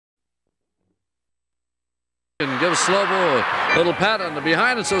And gives Slobo a little pat on the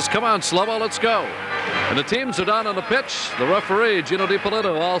behind and says, come on, Slobo, let's go. And the teams are down on the pitch. The referee, Gino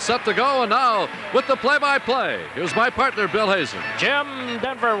DiPolito, all set to go. And now, with the play-by-play, here's my partner, Bill Hazen. Jim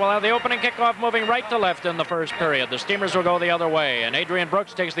Denver will have the opening kickoff moving right to left in the first period. The Steamers will go the other way. And Adrian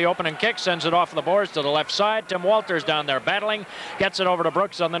Brooks takes the opening kick, sends it off the boards to the left side. Tim Walters down there battling, gets it over to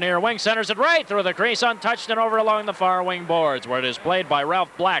Brooks on the near wing, centers it right through the crease, untouched and over along the far wing boards, where it is played by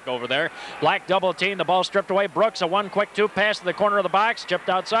Ralph Black over there. Black double team, the ball stripped away. Brooks, a one quick two pass to the corner of the box, chipped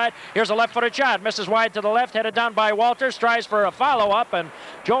outside. Here's a left-footed shot, misses wide to the left, headed down by Walters, tries for a follow-up, and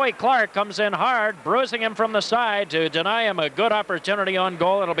Joey Clark comes in hard, bruising him from the side to deny him a good opportunity on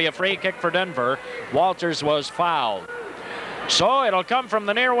goal. It'll be a free kick for Denver. Walters was fouled. So it'll come from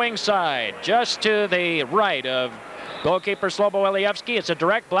the near wing side, just to the right of goalkeeper Slobo Ilijevski. It's a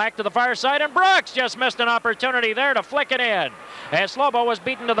direct Black to the far side, and Brooks just missed an opportunity there to flick it in, as Slobo was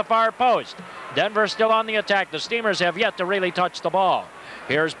beaten to the far post. Denver still on the attack. The Steamers have yet to really touch the ball.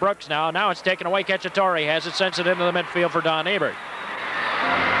 Here's Brooks now. Now it's taken away. Cacciatore has it, sends it into the midfield for Don Ebert.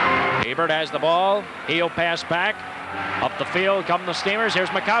 Ebert has the ball. He'll pass back. Up the field come the Steamers. Here's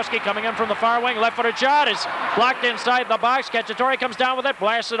Mikowski coming in from the far wing. Left-footed shot is blocked inside the box. Cacciatore comes down with it,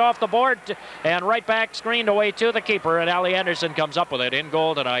 blasts it off the board, and right back screened away to the keeper. And Ali Anderson comes up with it in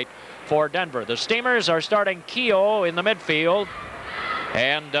goal tonight for Denver. The Steamers are starting Keogh in the midfield,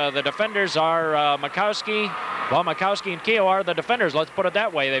 and the defenders are Mikowski. Well, Mikowski and Keogh are the defenders, let's put it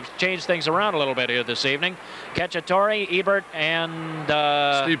that way. They've changed things around a little bit here this evening. Cacciatore, Ebert, and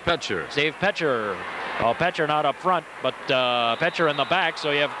Steve Petcher. Steve Petcher. Well, Petcher not up front, but Petcher in the back,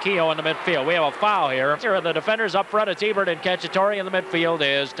 so you have Keogh in the midfield. We have a foul here. Here are the defenders up front. It's Ebert and Cacciatore. In the midfield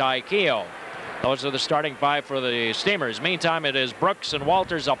is Ty Keogh. Those are the starting five for the Steamers. Meantime, it is Brooks and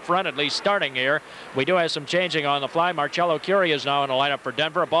Walters up front, at least starting here. We do have some changing on the fly. Marcello Curie is now in the lineup for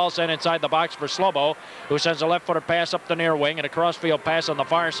Denver. A ball sent inside the box for Slobo, who sends a left-footed pass up the near wing and a cross-field pass on the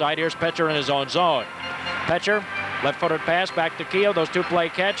far side. Here's Petcher in his own zone. Petcher, left-footed pass back to Keogh. Those two play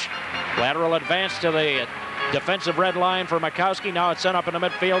catch. Lateral advance to the defensive red line for Mikowski. Now it's sent up in the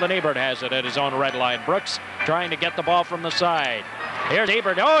midfield, and Ebert has it at his own red line. Brooks trying to get the ball from the side. Here's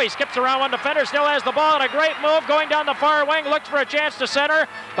Ebert. Oh, he skips around one defender, still has the ball, and a great move going down the far wing. Looks for a chance to center.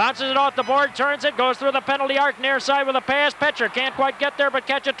 Bounces it off the board, turns it, goes through the penalty arc near side with a pass. Petcher can't quite get there, but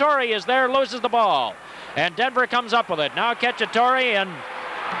Cacciatore is there, loses the ball. And Denver comes up with it. Now Cacciatore and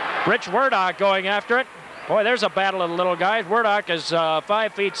Rich Werdock going after it. Boy, there's a battle of the little guys. Werdock is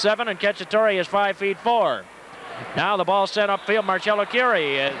 5'7", and Cacciatore is 5'4". Now the ball sent upfield. Marcello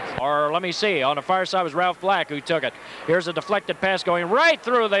Curie, or let me see, on the far side was Ralph Black who took it. Here's a deflected pass going right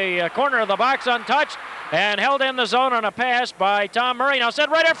through the corner of the box, untouched, and held in the zone on a pass by Tom Murray. Now sent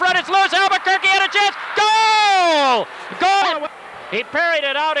right in front. It's loose. Albuquerque had a chance. Goal! Goal! He parried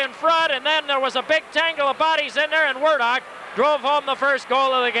it out in front, and then there was a big tangle of bodies in there, and Werdock drove home the first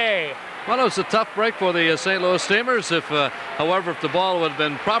goal of the game. Well, it was a tough break for the St. Louis Steamers. However, if the ball would have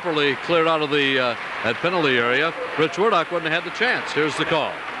been properly cleared out of the that penalty area, Rich Werdock wouldn't have had the chance. Here's the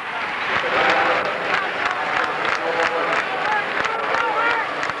call.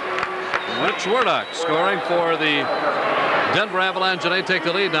 Rich Werdock scoring for the Denver Avalanche, and they take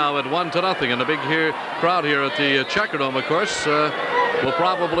the lead now at 1-0. And the big crowd here at the Checkerdome, of course, will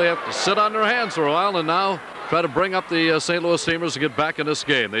probably have to sit on their hands for a while and now try to bring up the St. Louis Steamers to get back in this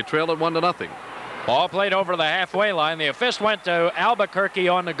game. They trailed at 1-0. Ball played over the halfway line. The assist went to Albuquerque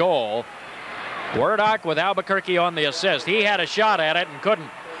on the goal. Werdock with Albuquerque on the assist. He had a shot at it and couldn't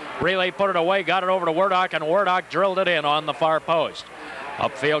really put it away. Got it over to Werdock, and Werdock drilled it in on the far post.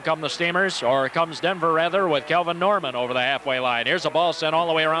 Upfield come the Steamers, or comes Denver rather, with Kelvin Norman over the halfway line. Here's a ball sent all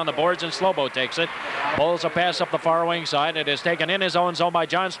the way around the boards, and Slobo takes it. Pulls a pass up the far wing side. It is taken in his own zone by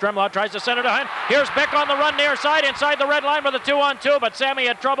John Stremlau. Tries to send it behind. Here's Bick on the run near side, inside the red line with a 2-on-2, but Sammy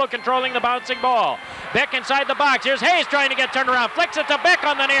had trouble controlling the bouncing ball. Bick inside the box. Here's Hayes trying to get turned around. Flicks it to Bick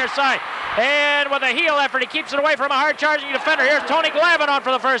on the near side. And with a heel effort, he keeps it away from a hard-charging defender. Here's Tony Glavin on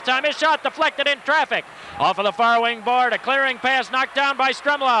for the first time. His shot deflected in traffic. Off of the far wing board, a clearing pass knocked down by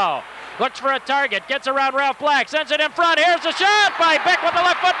Stremlau. Looks for a target, gets around Ralph Black, sends it in front. Here's a shot by Bick with the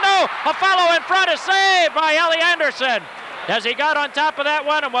left foot. No, a follow in front is saved by Ellie Anderson, as he got on top of that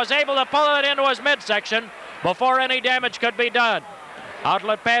one and was able to pull it into his midsection before any damage could be done.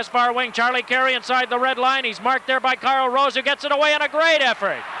 Outlet pass far wing, Charlie Carey inside the red line. He's marked there by Carl Rose, who gets it away in a great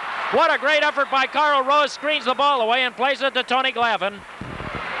effort. What a great effort by Carl Rose. Screens the ball away and plays it to Tony Glavin.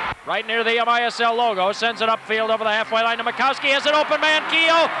 Right near the MISL logo, sends it upfield over the halfway line to Mikowski. Has an open man,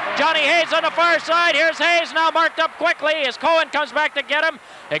 Keogh. Johnny Hayes on the far side. Here's Hayes now marked up quickly as Cohen comes back to get him.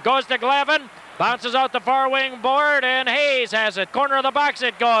 It goes to Glavin. Bounces out the far wing board, and Hayes has it. Corner of the box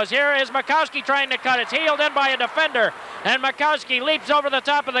it goes. Here is Mikowski trying to cut. It's heeled in by a defender, and Mikowski leaps over the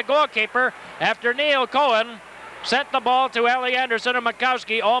top of the goalkeeper after Neil Cohen sent the ball to Ellie Anderson, and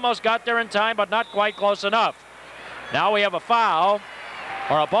Mikowski almost got there in time, but not quite close enough. Now we have a foul,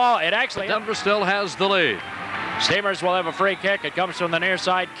 or a ball. It actually... Denver still has the lead. Steamers will have a free kick. It comes from the near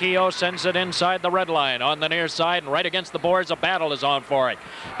side. Keogh sends it inside the red line on the near side, and right against the boards, a battle is on for it.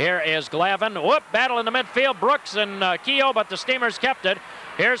 Here is Glavin. Whoop, battle in the midfield. Brooks and Keogh, but the Steamers kept it.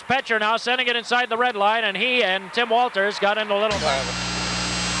 Here's Petcher now sending it inside the red line, and he and Tim Walters got into a little...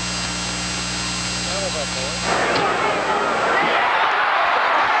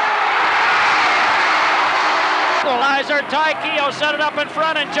 Equalizer. Ty Keogh set it up in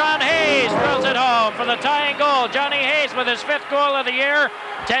front, and John Hayes drills it home for the tying goal. Johnny Hayes with his 5th goal of the year,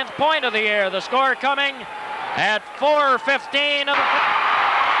 10th point of the year. The score coming at 4:15.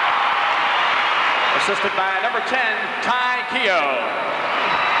 Assisted by number 10, Ty Keogh.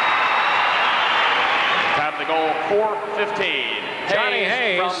 Time of the goal, 4:15. Johnny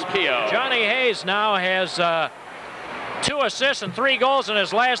Hayes from Keogh. Johnny Hayes now has 2 assists and 3 goals in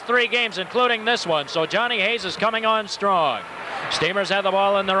his last 3 games, including this one. So Johnny Hayes is coming on strong. Steamers have the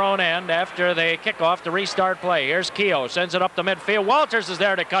ball in their own end after they kick off to restart play. Here's Keogh, sends it up the midfield. Walters is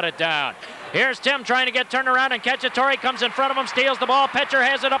there to cut it down. Here's Tim trying to get turned around, and Cacciatore comes in front of him, steals the ball. Petcher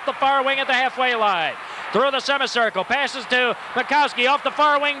has it up the far wing at the halfway line. Through the semicircle, passes to Mikowski off the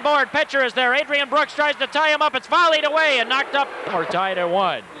far wing board. Petcher is there. Adrian Brooks tries to tie him up. It's volleyed away and knocked up. We're tied at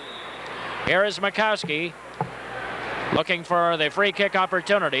 1. Here is Mikowski, looking for the free kick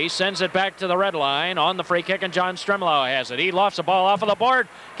opportunity, sends it back to the red line on the free kick, and John Stremlau has it. He lofts the ball off of the board.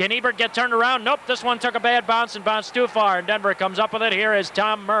 Can Ebert get turned around? Nope, this one took a bad bounce and bounced too far, and Denver comes up with it. Here is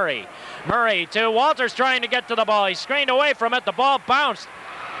Tom Murray. Murray to Walters trying to get to the ball. He screened away from it. The ball bounced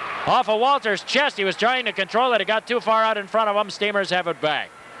off of Walters' chest. He was trying to control it. It got too far out in front of him. Steamers have it back.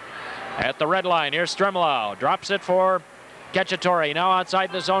 At the red line, here's Stremlau. Drops it for Cacciatore, now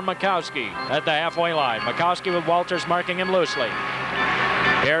outside the zone. Mikowski at the halfway line. Mikowski with Walters marking him loosely.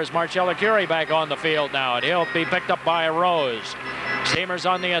 Here's Marcello Curie back on the field now, and he'll be picked up by Rose. Steamers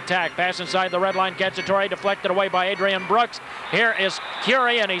on the attack. Pass inside the red line. Cacciatore deflected away by Adrian Brooks. Here is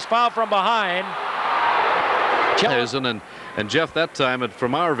Curie, and he's fouled from behind. And Jeff, that time,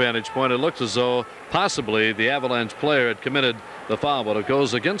 from our vantage point, it looked as though possibly the Avalanche player had committed the foul, but it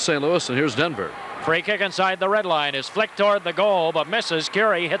goes against St. Louis, and here's Denver. Free kick inside the red line is flicked toward the goal, but misses.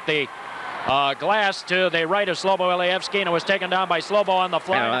 Curie hit the glass to the right of Slobo Ilijevski, and it was taken down by Slobo on the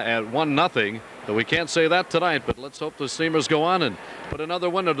fly. At 1-0, but we can't say that tonight, but let's hope the Steamers go on and put another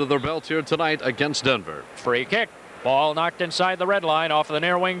win under their belt here tonight against Denver. Free kick. Ball knocked inside the red line off of the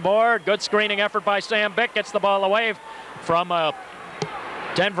near wing board. Good screening effort by Sam Bick. Gets the ball away from a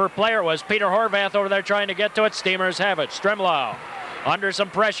Denver player. It was Peter Horvath over there trying to get to it. Steamers have it. Stremlau under some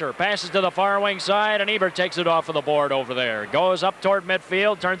pressure, passes to the far wing side, and Ebert takes it off of the board over there. Goes up toward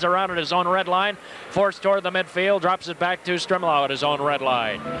midfield, turns around at his own red line, forced toward the midfield, drops it back to Stremlau at his own red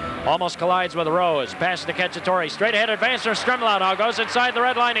line. Almost collides with Rose. Pass to Cacciatore. Straight ahead advance from Stremlau now. Goes inside the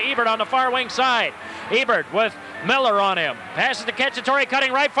red line to Ebert on the far wing side. Ebert with Miller on him. Passes to Cacciatore,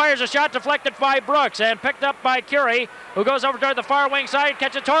 cutting right, fires a shot deflected by Brooks and picked up by Curie, who goes over toward the far wing side.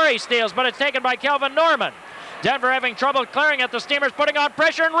 Cacciatore steals, but it's taken by Kelvin Norman. Denver having trouble clearing it. The Steamers putting on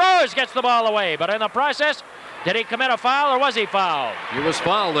pressure, and Rose gets the ball away. But in the process, did he commit a foul or was he fouled? He was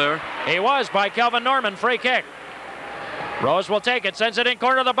fouled there. He was by Kelvin Norman. Free kick. Rose will take it, sends it in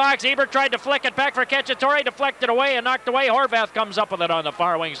corner of the box. Ebert tried to flick it back for Cacciatore, deflected away and knocked away. Horvath comes up with it on the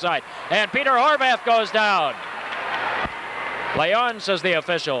far wing side. And Peter Horvath goes down. Play on, says the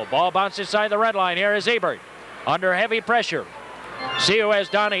official. Ball bounced inside the red line. Here is Ebert under heavy pressure. See who has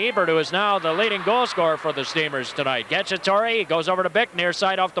Donnie Ebert, who is now the leading goal scorer for the Steamers tonight. Cacciatore goes over to Bick, near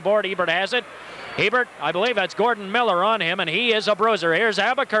side off the board. Ebert has it. Ebert, I believe that's Gordon Miller on him, and he is a bruiser. Here's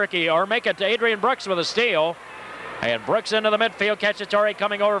Albuquerque, or make it to Adrian Brooks with a steal. And Brooks into the midfield. Cacciatore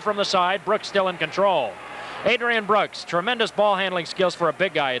coming over from the side. Brooks still in control. Adrian Brooks, tremendous ball handling skills for a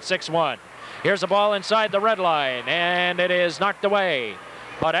big guy at 6'1". Here's the ball inside the red line, and it is knocked away.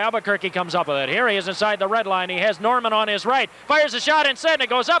 But Albuquerque comes up with it. Here he is inside the red line. He has Norman on his right. Fires a shot inside, and it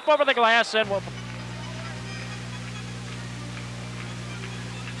goes up over the glass, and will...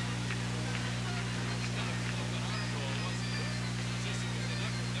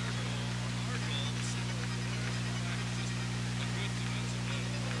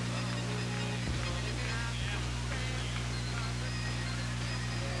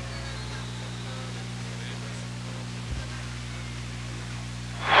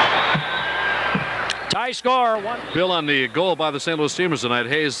 High score, 1. Bill, on the goal by the St. Louis Steamers tonight,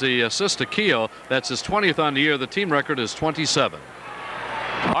 Hayes the assist to Keogh. That's his 20th on the year. The team record is 27.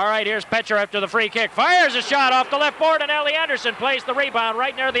 All right, here's Petcher after the free kick. Fires a shot off the left board, and Ellie Anderson plays the rebound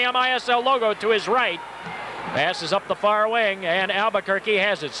right near the MISL logo to his right. Passes up the far wing, and Albuquerque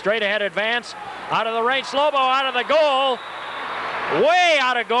has it. Straight ahead advance. Out of the range, Slobo out of the goal. Way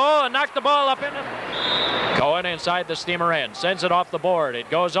out of goal, and knocked the ball up into... Cohen inside the Steamer end. Sends it off the board. It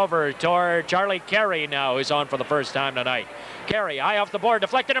goes over toward Charlie Carey now, who's on for the first time tonight. Carey high off the board,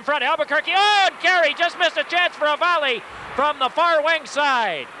 deflected in front. Albuquerque. Oh, and Carey just missed a chance for a volley from the far wing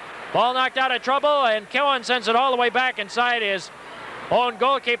side. Ball knocked out of trouble, and Cohen sends it all the way back inside his own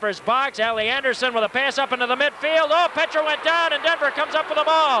goalkeeper's box. Ellie Anderson with a pass up into the midfield. Oh, Petcher went down, and Denver comes up with the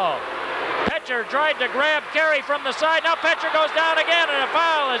ball. Petcher tried to grab Carey from the side. Now Petcher goes down again, and a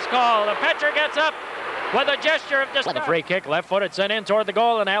foul is called. And Petcher gets up with a gesture of disgust. The free kick, left-footed, sent in toward the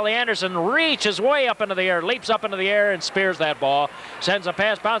goal, and Ellie Anderson reaches way up into the air, leaps up into the air, and spears that ball. Sends a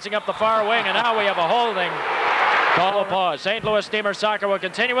pass bouncing up the far wing, and now we have a holding. Call a pause. St. Louis Steamer Soccer will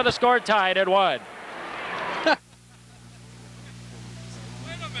continue with the score tied at 1.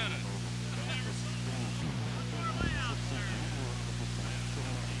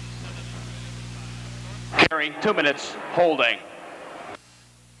 Carey, 2 minutes, holding.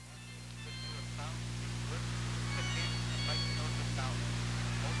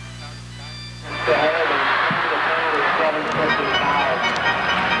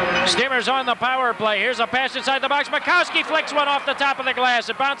 Steamers on the power play. Here's a pass inside the box. Mikowski flicks one off the top of the glass.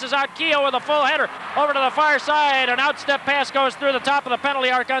 It bounces out. Keogh with a full header over to the far side. An outstep pass goes through the top of the penalty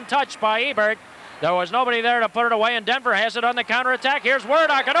arc untouched by Ebert. There was nobody there to put it away, and Denver has it on the counterattack. Here's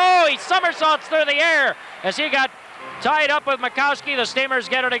Werdock, and oh, he somersaults through the air as he got tied up with Mikowski. The Steamers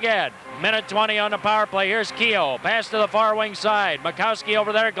get it again. Minute 20 on the power play. Here's Keogh. Pass to the far wing side. Mikowski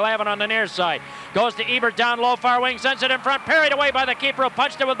over there. Glavin on the near side. Goes to Ebert down low far wing. Sends it in front. Parried away by the keeper who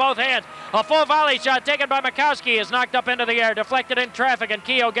punched it with both hands. A full volley shot taken by Mikowski is knocked up into the air. Deflected in traffic, and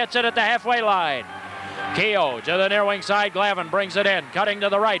Keogh gets it at the halfway line. Keogh to the near wing side. Glavin brings it in. Cutting to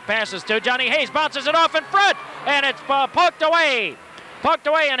the right. Passes to Johnny Hayes. Bounces it off in front. And it's poked away. Poked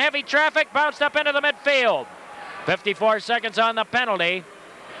away in heavy traffic. Bounced up into the midfield. 54 seconds on the penalty.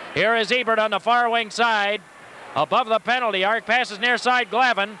 Here is Ebert on the far wing side. Above the penalty arc. Passes near side.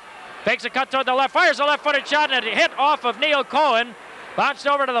 Glavin takes a cut toward the left. Fires a left-footed shot, and it hit off of Neil Cohen. Bounced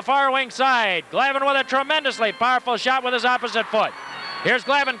over to the far wing side. Glavin with a tremendously powerful shot with his opposite foot. Here's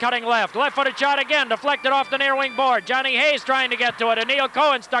Glavin cutting left. Left-footed shot again. Deflected off the near wing board. Johnny Hayes trying to get to it, and Neil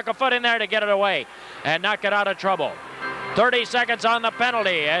Cohen stuck a foot in there to get it away and knock it out of trouble. 30 seconds on the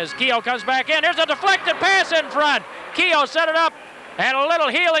penalty as Keogh comes back in. Here's a deflected pass in front. Keogh set it up, and a little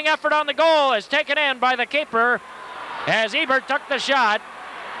healing effort on the goal is taken in by the keeper as Ebert took the shot,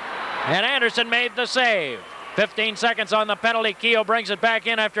 and Anderson made the save. 15 seconds on the penalty. Keogh brings it back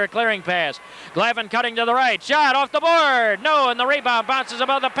in after a clearing pass. Glavin cutting to the right. Shot off the board. No, and the rebound bounces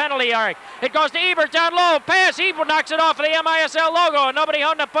above the penalty arc. It goes to Ebert down low. Pass. Ebert knocks it off of the MISL logo, and nobody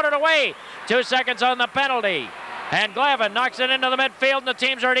home to put it away. 2 seconds on the penalty. And Glavin knocks it into the midfield, and the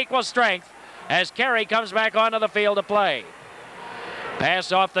teams are at equal strength as Carey comes back onto the field to play.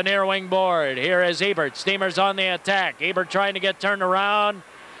 Pass off the near wing board. Here is Ebert. Steamers on the attack. Ebert trying to get turned around,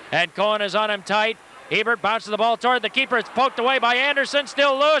 and Cohen is on him tight. Ebert bounces the ball toward the keeper. It's poked away by Anderson,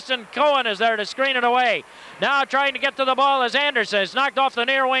 still loose, and Cohen is there to screen it away. Now trying to get to the ball is Anderson. It's knocked off the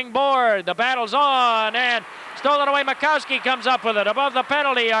near wing board. The battle's on, and stolen away. Mikowski comes up with it above the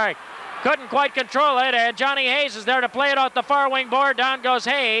penalty arc. Couldn't quite control it, and Johnny Hayes is there to play it off the far wing board. Down goes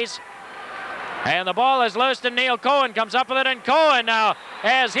Hayes. And the ball is loosed, and Neil Cohen comes up with it, and Cohen now,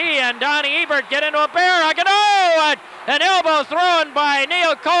 as he and Donnie Ebert get into a bear hug, and oh, an elbow thrown by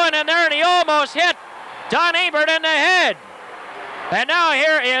Neil Cohen in there, and he almost hit Don Ebert in the head. And now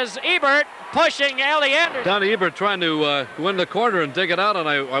here is Ebert pushing Ellie Anderson. Don Ebert trying to win the corner and dig it out, and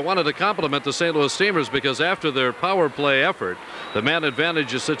I wanted to compliment the St. Louis Steamers because after their power play effort, the man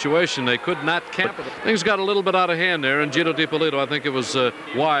advantage situation, they could not camp it. Things got a little bit out of hand there, and Gino DiPolito, I think it was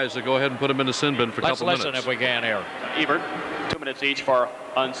wise to go ahead and put him in the sin bin for a couple minutes. Let's listen if we can here. Ebert, 2 minutes each for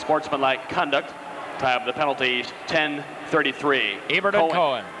unsportsmanlike conduct. Time the penalties, 10:33. Ebert and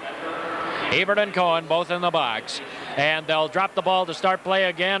Cohen. Ebert and Cohen both in the box, and they'll drop the ball to start play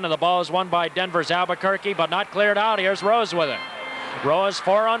again, and the ball is won by Denver's Albuquerque, but not cleared out. Here's Rose with it. Rose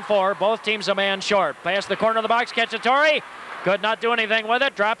 4-on-4, both teams a man short. Past the corner of the box, Cacciatore could not do anything with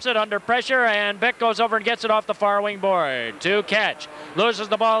it, drops it under pressure, and Bick goes over and gets it off the far wing board. To catch, loses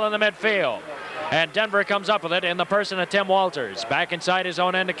the ball in the midfield, and Denver comes up with it in the person of Tim Walters. Back inside his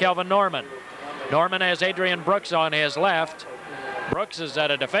own end to Kelvin Norman. Norman has Adrian Brooks on his left. Brooks is at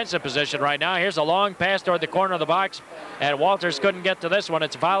a defensive position right now. Here's a long pass toward the corner of the box, and Walters couldn't get to this one.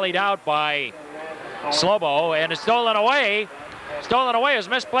 It's volleyed out by Slobo, and it's stolen away. Stolen away is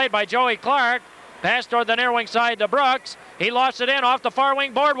misplayed by Joey Clark. Pass toward the near wing side to Brooks. He lost it in off the far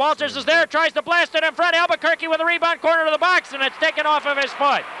wing board. Walters is there, tries to blast it in front. Albuquerque with a rebound, corner to the box, and it's taken off of his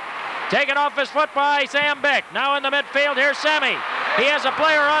foot. Taken off his foot by Sam Bick. Now in the midfield, here's Sammy. He has a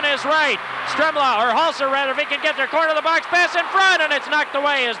player on his right. Stremlau, or Halser rather, if he can get there, corner of the box, pass in front, and it's knocked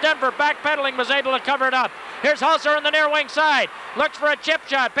away as Denver backpedaling was able to cover it up. Here's Halser on the near wing side. Looks for a chip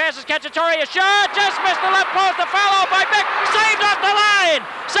shot. Passes Cacciatore, a shot. Just missed the left post. A foul by Bick. Saved off the line.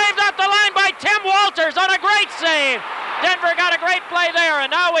 Saved off the line by Tim Walters on a great save. Denver got a great play there,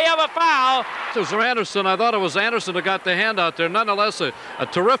 and now we have a foul. It was Anderson. I thought it was Anderson who got the hand out there. Nonetheless, a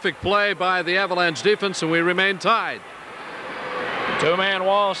terrific play by the Avalanche defense, and we remain tied. Two-man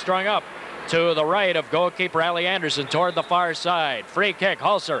wall strung up to the right of goalkeeper Allie Anderson toward the far side. Free kick,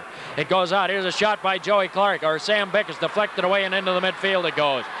 Halser. It goes out. Here's a shot by Joey Clark, or Sam Bick is deflected away and into the midfield it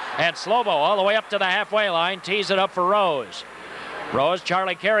goes. And Slobo all the way up to the halfway line, tees it up for Rose. Rose,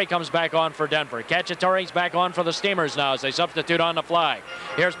 Charlie Carey comes back on for Denver. Cacciatore's back on for the Steamers now as they substitute on the fly.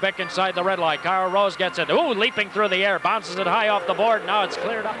 Here's Bick inside the red line. Kyle Rose gets it. Ooh, leaping through the air. Bounces it high off the board. Now it's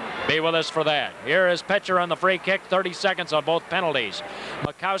cleared up. Be with us for that. Here is Petcher on the free kick. 30 seconds on both penalties.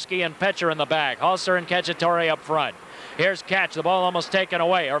 Makowski and Petcher in the back. Halser and Cacciatore up front. Here's Catch, the ball almost taken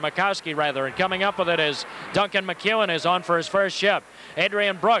away, or Makowski rather, and coming up with it is Duncan McEwen is on for his first shift.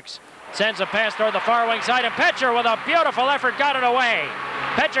 Adrian Brooks sends a pass toward the far wing side, and Petcher with a beautiful effort got it away.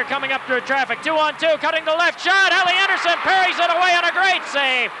 Petcher coming up through traffic, 2-on-2, cutting the left shot. Allie Anderson parries it away on a great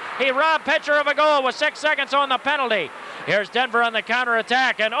save. He robbed Petcher of a goal with 6 seconds on the penalty. Here's Denver on the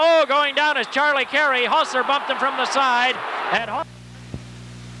counterattack, and going down is Charlie Carey. Halser bumped him from the side, and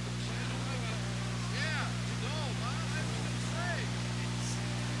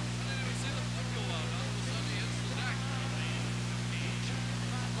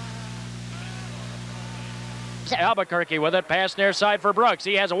Albuquerque with it, pass near side for Brooks.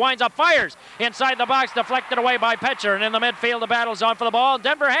 He has a winds up, fires inside the box, deflected away by Petcher, and in the midfield the battle's on for the ball.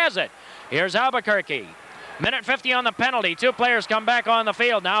 Denver has it. Here's Albuquerque. Minute 50 on the penalty. 2 players come back on the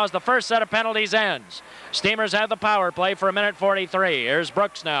field now as the first set of penalties ends. Steamers have the power play for a minute 43. Here's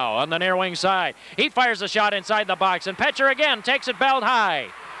Brooks now on the near wing side. He fires a shot inside the box, and Petcher again takes it belt high.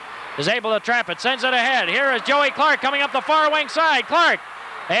 Is able to trap it, sends it ahead. Here is Joey Clark coming up the far wing side. Clark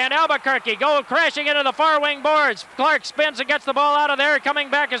and Albuquerque go crashing into the far wing boards. Clark spins and gets the ball out of there. Coming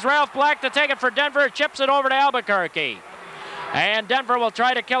back is Ralph Black to take it for Denver. Chips it over to Albuquerque. And Denver will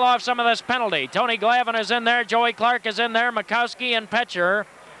try to kill off some of this penalty. Tony Glavin is in there. Joey Clark is in there. Makowski and Petcher.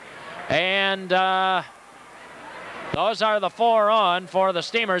 And those are the 4 on for the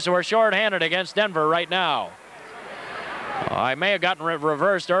Steamers, who are shorthanded against Denver right now. I may have gotten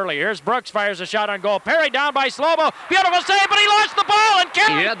reversed earlier. Here's Brooks, fires a shot on goal. Parried down by Slobo. Beautiful save, but he lost the ball and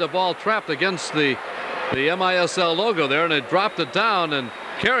carried. He had the ball trapped against the MISL logo there, and it dropped it down, and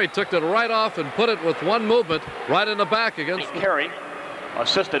Carey took it right off and put it with one movement right in the back against Carey,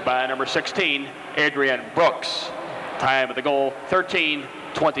 assisted by number 16, Adrian Brooks. Time of the goal,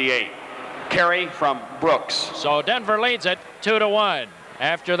 13:28. Carey from Brooks. So Denver leads it 2-1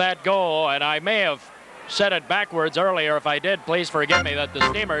 after that goal, and I may have said it backwards earlier. If I did, please forgive me. That the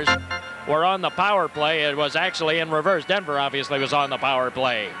Steamers were on the power play. It was actually in reverse. Denver obviously was on the power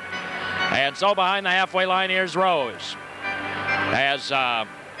play. And so behind the halfway line, here's Rose. As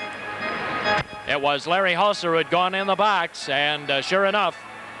it was Larry Halser who had gone in the box, and sure enough,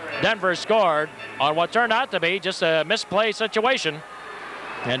 Denver scored on what turned out to be just a misplay situation,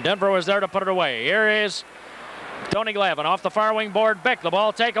 and Denver was there to put it away. Here is Tony Glavin off the far wing board. Bick, the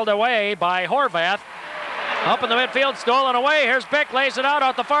ball tackled away by Horvath. Up in the midfield, stolen away. Here's Bick, lays it out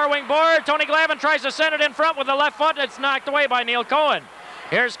off the far wing board. Tony Glavin tries to send it in front with the left foot. It's knocked away by Neil Cohen.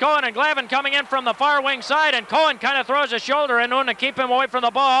 Here's Cohen, and Glavin coming in from the far wing side, and Cohen kind of throws his shoulder into him to keep him away from the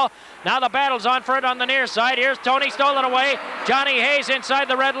ball. Now the battle's on for it on the near side. Here's Tony, stolen away. Johnny Hayes inside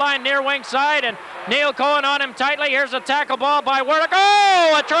the red line, near wing side, and Neil Cohen on him tightly. Here's a tackle ball by Wernick.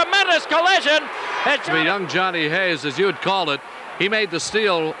 Oh, a tremendous collision. Young Johnny Hayes, as you would call it, he made the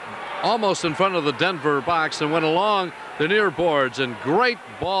steal almost in front of the Denver box and went along the near boards, and great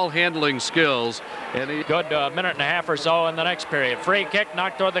ball handling skills. And good minute and a half or so in the next period. Free kick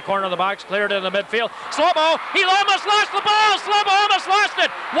knocked toward the corner of the box, cleared in the midfield. Slobo, he almost lost the ball. Slobo almost lost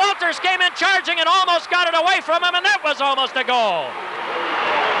it. Walters came in charging and almost got it away from him, and that was almost a goal.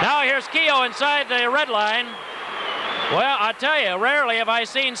 Now here's Keogh inside the red line. Well, I tell you, rarely have I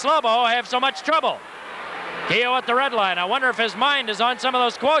seen Slobo have so much trouble. Keogh at the red line. I wonder if his mind is on some of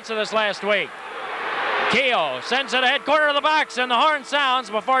those quotes of this last week. Keogh sends it ahead corner of the box, and the horn sounds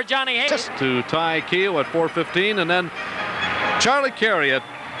before Johnny Hayes. To tie Keogh at 4:15, and then Charlie Carey at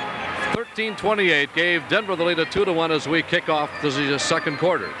 13:28 gave Denver the lead at 2-1 as we kick off the second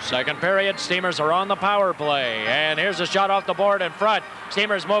quarter. Second period, Steamers are on the power play, and here's a shot off the board in front.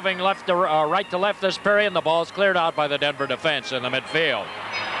 Steamers moving left to right to left this period, and the ball's cleared out by the Denver defense in the midfield.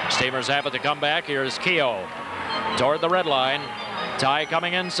 Steamers have it to come back. Here's Keogh toward the red line. Ty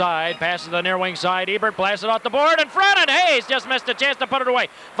coming inside, passes the near wing side. Ebert blasts it off the board in front, and Hayes just missed a chance to put it away.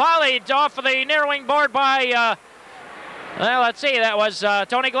 Volleyed off of the near wing board by well, let's see, that was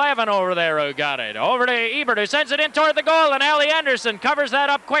Tony Glavin over there who got it. Over to Ebert, who sends it in toward the goal, and Ali Anderson covers that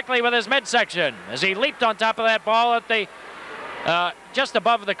up quickly with his midsection as he leaped on top of that ball at the just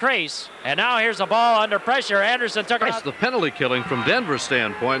above the crease. And now here's a ball under pressure. Anderson took it out. The penalty killing from Denver's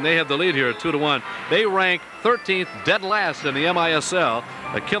standpoint. They have the lead here at 2-1. They rank 13th, dead last in the MISL,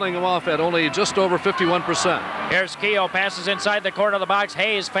 killing them off at only just over 51%. Here's Keogh, passes inside the corner of the box.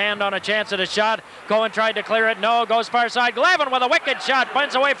 Hayes fanned on a chance at a shot. Cohen tried to clear it. No, goes far side. Glavin with a wicked shot,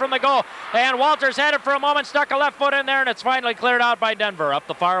 bunts away from the goal. And Walters had it for a moment, stuck a left foot in there, and it's finally cleared out by Denver up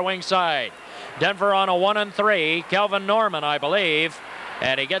the far wing side. Denver on a 1-3. Kelvin Norman, I believe.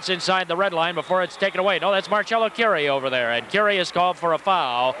 And he gets inside the red line before it's taken away. No, that's Marcello Curie over there. And Curie is called for a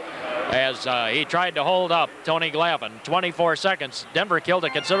foul as he tried to hold up Tony Glavin. 24 seconds. Denver killed a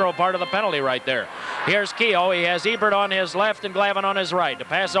considerable part of the penalty right there. Here's Keogh. He has Ebert on his left and Glavin on his right. To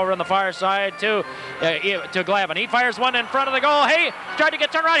pass over on the far side to Glavin. He fires one in front of the goal. Hey, tried to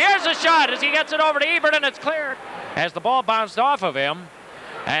get turned around. Here's a shot as he gets it over to Ebert, and it's cleared as the ball bounced off of him.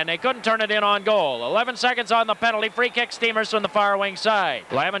 And they couldn't turn it in on goal. 11 seconds on the penalty. Free kick, Steamers from the far wing side.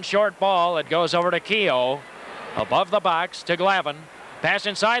 Glavin short ball. It goes over to Keogh. Above the box to Glavin. Pass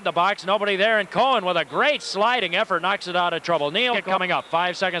inside the box. Nobody there. And Cohen with a great sliding effort knocks it out of trouble. Neal coming up.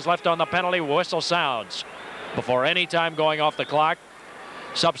 5 seconds left on the penalty. Whistle sounds before any time going off the clock.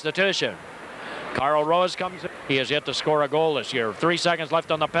 Substitution. Carl Rose comes in. He has yet to score a goal this year. 3 seconds left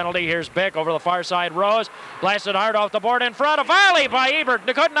on the penalty. Here's Bick over the far side. Rose blasted hard off the board in front. A volley by Ebert.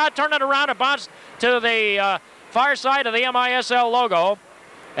 They could not turn it around. It bounced to the far side of the MISL logo.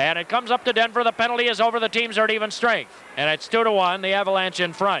 And it comes up to Denver. The penalty is over. The teams are at even strength. And it's 2-1. The Avalanche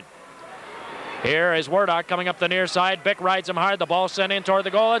in front. Here is Wurdock coming up the near side. Bick rides him hard. The ball sent in toward the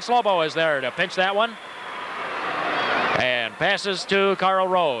goal. And Slobo is there to pinch that one. And passes to Carl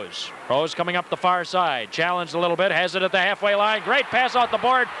Rose. Rose coming up the far side. Challenged a little bit. Has it at the halfway line. Great pass off the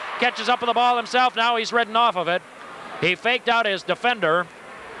board. Catches up with the ball himself. Now he's ridden off of it. He faked out his defender,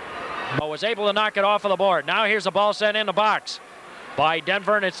 but was able to knock it off of the board. Now here's a ball sent in the box by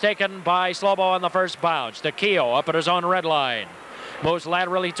Denver, and it's taken by Slobo on the first bounce. To Keogh up at his own red line. Moves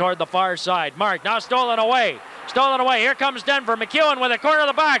laterally toward the far side. Mark now stolen away. Stolen away. Here comes Denver. McEwen with a corner of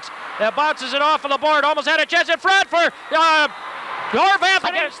the box. Bounces it off of the board. Almost had a chance in front for Horvath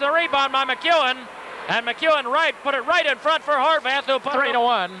against the rebound by McEwen. And McEwen put it right in front for Horvath, who put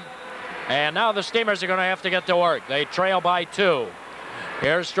 3-1. And now the Steamers are going to have to get to work. They trail by 2.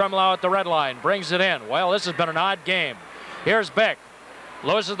 Here's Stremlau at the red line. Brings it in. Well, this has been an odd game. Here's Bick.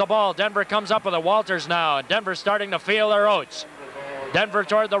 Loses the ball. Denver comes up with it. Walters now. And Denver's starting to feel their oats. Denver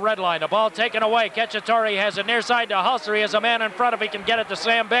toward the red line. The ball taken away. Cacciatore has it near side to Hulser. He has a man in front if he can get it to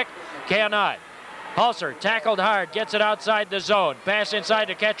Sam Bick. Cannot. Hulser tackled hard. Gets it outside the zone. Pass inside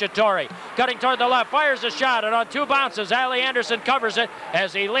to Cacciatore. Cutting toward the left. Fires a shot. And on 2 bounces, Ali Anderson covers it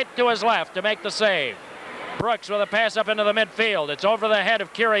as he leaped to his left to make the save. Brooks with a pass up into the midfield. It's over the head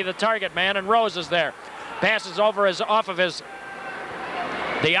of Curie, the target man, and Rose is there. Passes over off of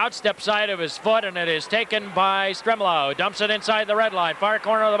the outstep side of his foot, and it is taken by Stremlau. Dumps it inside the red line. Far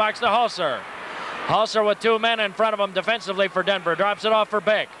corner of the box to Hulser. Hulser with 2 men in front of him defensively for Denver. Drops it off for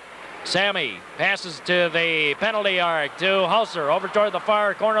Bick. Sammy passes to the penalty arc to Hulser over toward the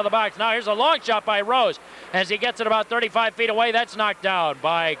far corner of the box. Now here's a long shot by Rose as he gets it about 35 feet away. That's knocked down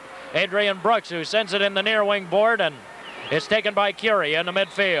by Adrian Brooks, who sends it in the near wing board, and it's taken by Curie in the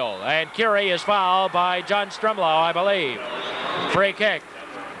midfield. And Curie is fouled by John Stremlau, I believe. Free kick.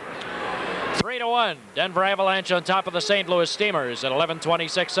 3-1. Denver Avalanche on top of the St. Louis Steamers at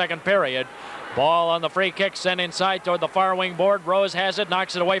 11:26 second period. Ball on the free kick sent inside toward the far wing board. Rose has it,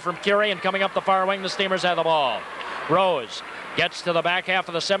 knocks it away from Curie, and coming up the far wing, the Steamers have the ball. Rose gets to the back half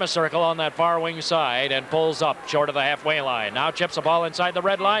of the semicircle on that far wing side and pulls up short of the halfway line. Now chips the ball inside the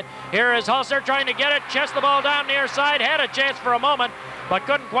red line. Here is Hulser trying to get it, chests the ball down near side, had a chance for a moment, but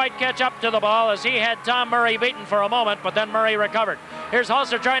couldn't quite catch up to the ball as he had Tom Murray beaten for a moment, but then Murray recovered. Here's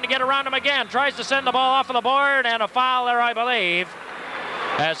Hulser trying to get around him again, tries to send the ball off of the board, and a foul there, I believe,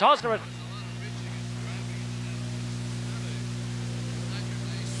 as Hulser was...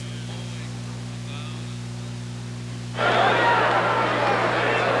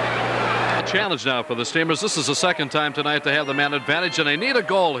 challenge now for the Steamers. This is the second time tonight they have the man advantage, and they need a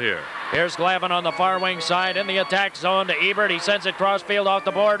goal here. Here's Glavin on the far wing side in the attack zone to Ebert. He sends it cross field off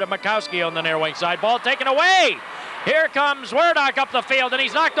the board to Mikowski on the near wing side. Ball taken away. Here comes Werdock up the field, and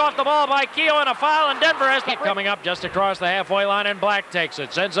he's knocked off the ball by Keogh in a foul, and Denver has to coming up just across the halfway line, and Black takes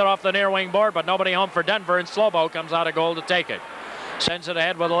it. Sends it off the near wing board, but nobody home for Denver, and Slobo comes out of goal to take it. Sends it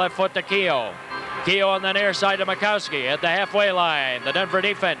ahead with the left foot to Keogh. Keogh on the near side to Mikowski at the halfway line. The Denver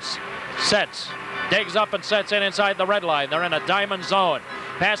defense sets, digs up and sets in inside the red line. They're in a diamond zone.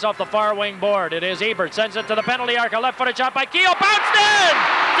 Pass off the far wing board. It is Ebert. Sends it to the penalty arc. A left-footed shot by Keogh. Bounced in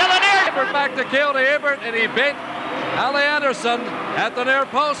to the near. Ebert back to Keogh to Ebert, and he beat Ali Anderson at the near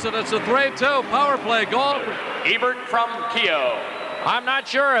post, and it's a 3-2 power play goal. Ebert from Keogh. I'm not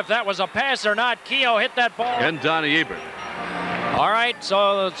sure if that was a pass or not. Keogh hit that ball. And Donnie Ebert. All right,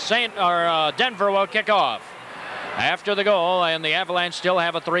 so Denver will kick off after the goal, and the Avalanche still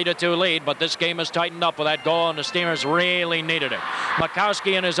have a 3-2 lead, but this game is tightened up with that goal, and the Steamers really needed it.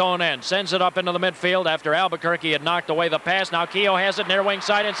 Mikowski in his own end sends it up into the midfield after Albuquerque had knocked away the pass. Now Keogh has it near wing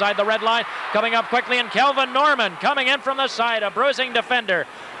side inside the red line, coming up quickly, and Kelvin Norman coming in from the side, a bruising defender,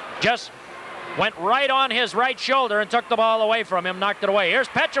 just went right on his right shoulder and took the ball away from him, knocked it away. Here's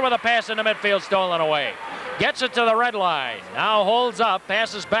Petcher with a pass in the midfield, stolen away. Gets it to the red line. Now holds up,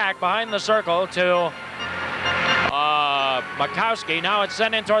 passes back behind the circle to Mikowski. Now it's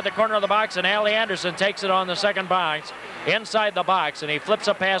sent in toward the corner of the box, and Ali Anderson takes it on the second box, inside the box, and he flips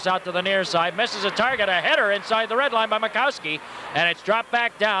a pass out to the near side, misses a target, a header inside the red line by Mikowski, and it's dropped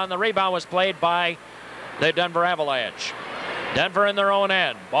back down. The rebound was played by the Denver Avalanche. Denver in their own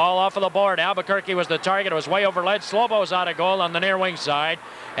end. Ball off of the board. Albuquerque was the target. It was way over lead. Slobo's out of goal on the near wing side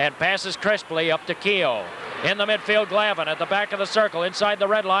and passes crisply up to Keogh. In the midfield, Glavin at the back of the circle inside the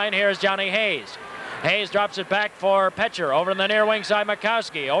red line. Here's Johnny Hayes. Hayes drops it back for Petcher. Over in the near wing side,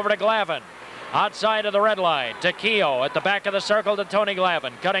 Mikowski. Over to Glavin. Outside of the red line to Keogh at the back of the circle to Tony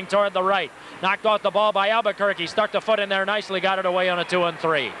Glavin. Cutting toward the right. Knocked off the ball by Albuquerque. Stuck the foot in there nicely. Got it away on a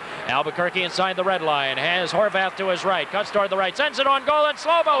 2-and-3. Albuquerque inside the red line. Has Horvath to his right. Cuts toward the right. Sends it on goal, and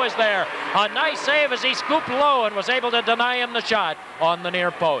Slobo is there. A nice save as he scooped low and was able to deny him the shot on the near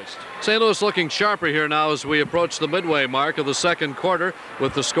post. St. Louis looking sharper here now as we approach the midway mark of the second quarter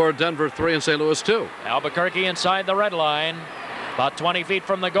with the score Denver 3 and St. Louis 2. Albuquerque inside the red line. About 20 feet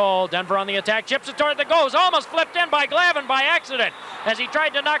from the goal. Denver on the attack. Chips it toward the goals. Almost flipped in by Glavin by accident as he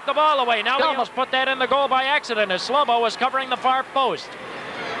tried to knock the ball away. Now he almost put that in the goal by accident as Slobo was covering the far post.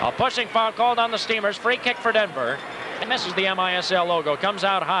 A pushing foul called on the Steamers. Free kick for Denver. He misses the MISL logo. Comes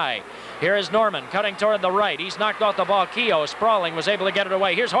out high. Here is Norman cutting toward the right. He's knocked off the ball. Keogh sprawling was able to get it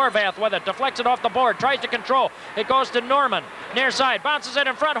away. Here's Horvath with it. Deflects it off the board. Tries to control. It goes to Norman. Near side. Bounces it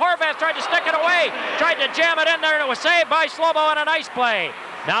in front. Horvath tried to stick it away. Tried to jam it in there, and it was saved by Slobo on a nice play.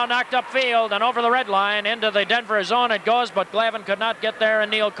 Now knocked upfield and over the red line into the Denver zone it goes, but Glavin could not get there,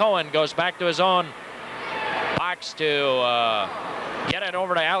 and Neil Cohen goes back to his own box to get it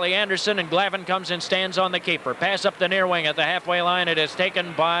over to Ali Anderson, and Glavin comes and stands on the keeper. Pass up the near wing at the halfway line. It is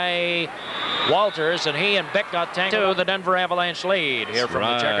taken by Walters, and he and Bick got tangled to the Denver Avalanche lead. Here from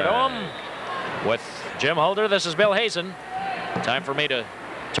the Checker Dome with Jim Holder. This is Bill Hazen. Time for me to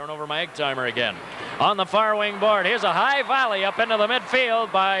turn over my egg timer again. On the far wing board, here's a high volley up into the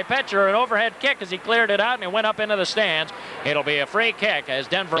midfield by Petcher. An overhead kick as he cleared it out, and it went up into the stands. It'll be a free kick as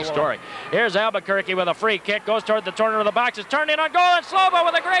Denver story. Here's Albuquerque with a free kick. Goes toward the corner of the box. It's turned in on goal, and Slobo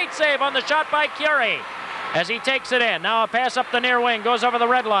with a great save on the shot by Curie as he takes it in. Now a pass up the near wing. Goes over the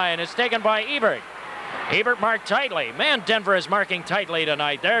red line. It's taken by Ebert. Ebert marked tightly. Man, Denver is marking tightly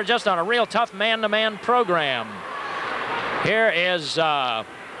tonight. They're just on a real tough man-to-man program. Here is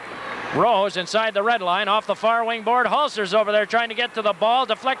Rose inside the red line off the far wing board. Halser's over there trying to get to the ball.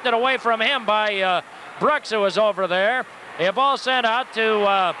 Deflected away from him by Brooks, who was over there. A ball sent out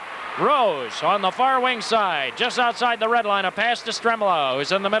to Rose on the far wing side. Just outside the red line, a pass to Stremlau,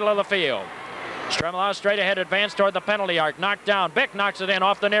 who's in the middle of the field. Stremlau straight ahead, advanced toward the penalty arc. Knocked down. Bick knocks it in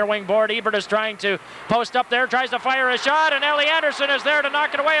off the near wing board. Ebert is trying to post up there, tries to fire a shot, and Ali Anderson is there to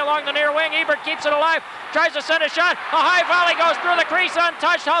knock it away along the near wing. Ebert keeps it alive, tries to send a shot. A high volley goes through the crease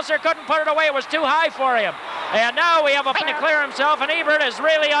untouched. Halser couldn't put it away. It was too high for him. And now we have a to clear himself, and Ebert is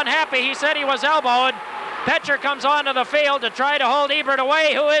really unhappy. He said he was elbowed. Petcher comes onto the field to try to hold Ebert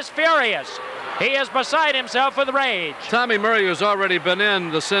away, who is furious. He is beside himself with rage. Tommy Murray, who's already been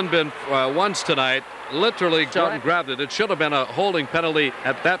in the sin bin once tonight, literally got and grabbed it. It should have been a holding penalty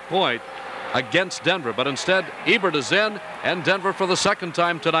at that point against Denver, but instead Ebert is in, and Denver for the second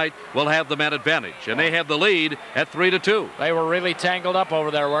time tonight will have the man advantage, and they have the lead at 3-2. They were really tangled up over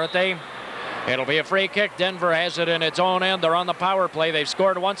there, weren't they? It'll be a free kick. Denver has it in its own end. They're on the power play. They've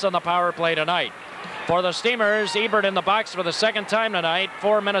scored once on the power play tonight. For the Steamers, Ebert in the box for the second time tonight.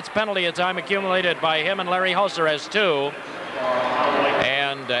 4 minutes penalty time accumulated by him, and Larry Hauser has 2.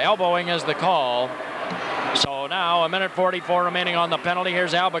 And elbowing is the call. So now 1:44 remaining on the penalty.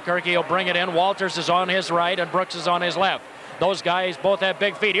 Here's Albuquerque. He'll bring it in. Walters is on his right and Brooks is on his left. Those guys both have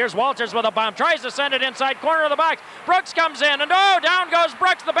big feet. Here's Walters with a bomb. Tries to send it inside corner of the box. Brooks comes in, and oh, down goes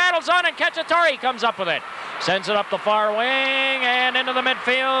Brooks. The battle's on, and Cacciatore comes up with it. Sends it up the far wing, and into the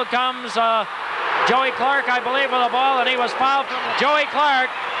midfield comes Joey Clark, I believe, with the ball, and he was fouled. Joey Clark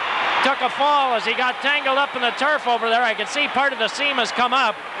took a fall as he got tangled up in the turf over there. I can see part of the seam has come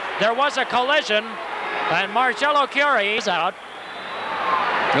up. There was a collision, and Marcello Chiuri is out.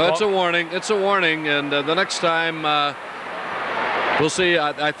 No, it's a warning. It's a warning, and the next time we'll see.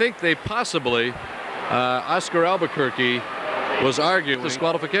 I think they possibly, Oscar Albuquerque was arguing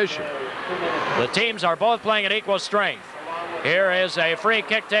disqualification. The teams are both playing at equal strength. Here is a free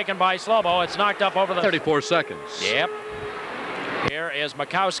kick taken by Slobo. It's knocked up over the 34 seconds. Yep. Here is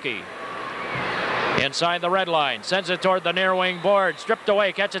Mikowski. Inside the red line. Sends it toward the near wing board. Stripped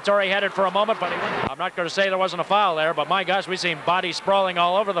away. Cacciatore had it for a moment, but I'm not going to say there wasn't a foul there, but my gosh, we've seen bodies sprawling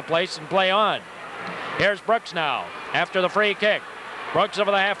all over the place and play on. Here's Brooks now after the free kick. Brooks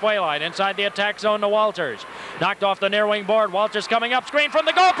over the halfway line, inside the attack zone to Walters. Knocked off the near wing board. Walters coming up, screen from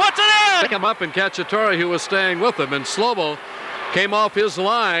the goal, puts it in! Pick him up, and Cacciatore, who was staying with him, and Slobo came off his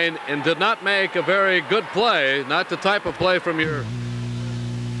line and did not make a very good play. Not the type of play from your...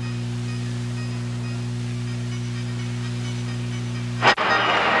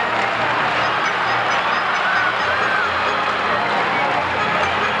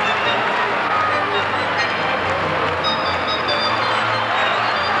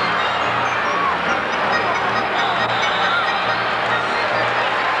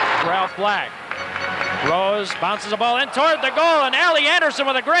 Black. Rose bounces the ball in toward the goal, and Ali Anderson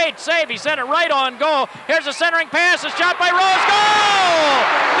with a great save. He sent it right on goal. Here's a centering pass. It's shot by Rose.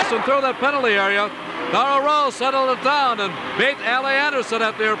 Goal! And through that penalty area, Carl Rose settled it down and beat Ali Anderson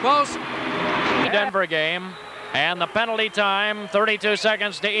at near post. Denver game, and the penalty time, 32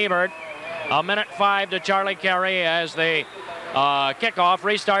 seconds to Ebert. 1:05 to Charlie Carey as the kickoff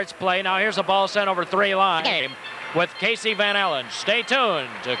restarts play. Now here's a ball sent over 3 lines with Casey Van Allen. Stay tuned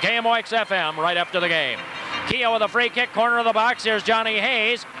to KMOX FM right after the game. Keogh with a free kick, corner of the box. Here's Johnny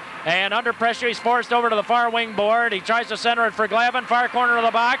Hayes, and under pressure he's forced over to the far wing board. He tries to center it for Glavin, far corner of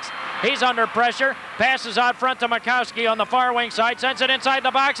the box. He's under pressure, passes out front to Mikowski on the far wing side, sends it inside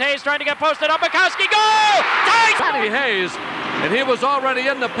the box. Hayes trying to get posted up. Mikowski, goal! Johnny Hayes, and he was already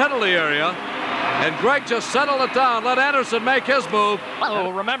in the penalty area, and Greg just settled it down, let Anderson make his move.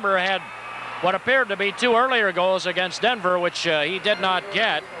 Well, remember, had what appeared to be 2 earlier goals against Denver, which he did not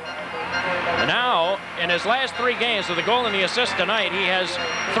get. And now, in his last 3 games with the goal and the assist tonight, he has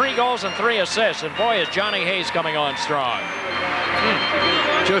 3 goals and 3 assists. And boy, is Johnny Hayes coming on strong.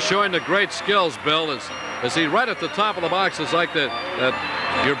 Just showing the great skills, Bill. Is he right at the top of the box? It's like that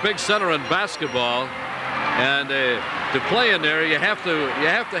your big center in basketball. And to play in there, you have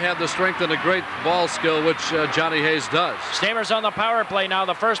to have the strength and a great ball skill, which Johnny Hayes does. Steamers on the power play now.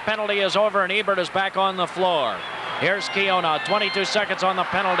 The first penalty is over, and Ebert is back on the floor. Here's Keogh now. 22 seconds on the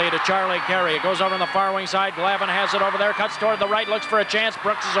penalty to Charlie Carey. It goes over on the far wing side. Glavin has it over there. Cuts toward the right. Looks for a chance.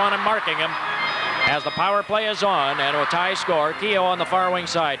 Brooks is on him, marking him. As the power play is on, and a tie score. Keogh on the far wing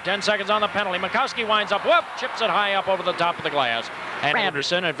side. 10 seconds on the penalty. Mikowski winds up. Whoop! Chips it high up over the top of the glass. And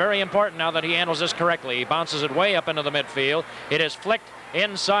Anderson, and very important now that he handles this correctly. He bounces it way up into the midfield. It is flicked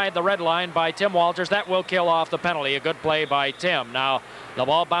inside the red line by Tim Walters. That will kill off the penalty. A good play by Tim. Now, the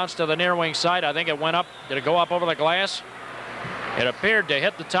ball bounced to the near wing side. I think it went up. Did it go up over the glass? It appeared to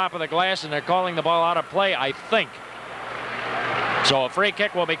hit the top of the glass, and they're calling the ball out of play, I think. So a free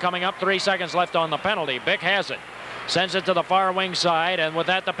kick will be coming up. 3 seconds left on the penalty. Bick has it. Sends it to the far wing side, and with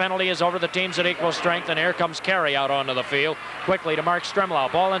that, the penalty is over. The team's at equal strength, and here comes Carey out onto the field. Quickly to Mark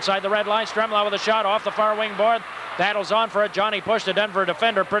Stremlau. Ball inside the red line. Stremlau with a shot off the far wing board. Battles on for it. Johnny pushed the Denver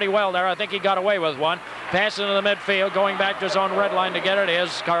defender pretty well there. I think he got away with one. Pass into the midfield. Going back to his own red line to get it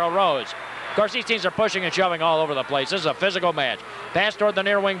is Carl Rose. Of course, these teams are pushing and shoving all over the place. This is a physical match. Pass toward the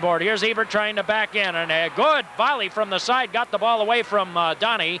near wing board. Here's Ebert trying to back in, and a good volley from the side. Got the ball away from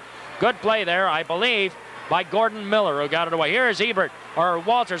Donnie. Good play there, I believe, by Gordon Miller, who got it away. Here is Ebert, or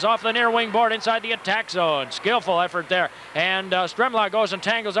Walters, off the near wing board inside the attack zone. Skillful effort there. And Stremlau goes and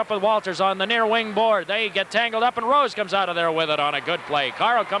tangles up with Walters on the near wing board. They get tangled up, and Rose comes out of there with it on a good play.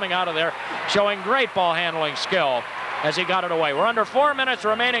 Carl coming out of there, showing great ball handling skill as he got it away. We're under 4 minutes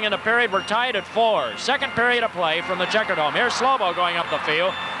remaining in the period. We're tied at 4. Second period of play from the Checkerdome. Here's Slobo going up the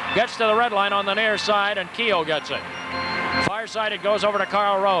field. Gets to the red line on the near side, and Keogh gets it. Far side, it goes over to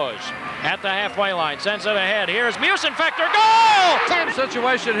Carl Rose. At the halfway line, sends it ahead. Here's Musenfechter. Goal! Same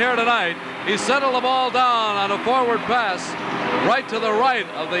situation here tonight. He settled the ball down on a forward pass right to the right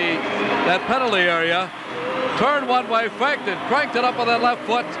of that penalty area. Turned one way, faked it, cranked it up with that left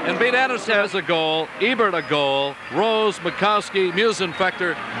foot, and beat Anderson as a goal. Ebert a goal. Rose, Mikowski,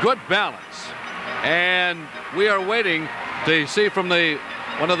 Musenfechter, good balance. And we are waiting to see from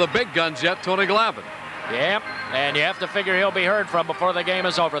one of the big guns yet, Tony Glavin. Yep, and you have to figure he'll be heard from before the game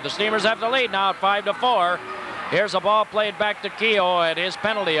is over. The Steamers have the lead now at 5-4. Here's a ball played back to Keogh at his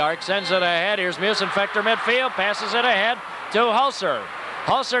penalty arc. Sends it ahead. Here's Musenfechter midfield. Passes it ahead to Hulser.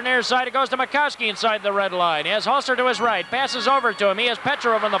 Hulser near side. It goes to Mikowski inside the red line. He has Hulser to his right. Passes over to him. He has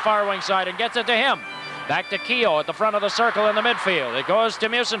Petrov on the far wing side and gets it to him. Back to Keogh at the front of the circle in the midfield. It goes to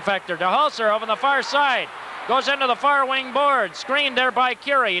Musenfechter. To Hulser over on the far side. Goes into the far wing board. Screened there by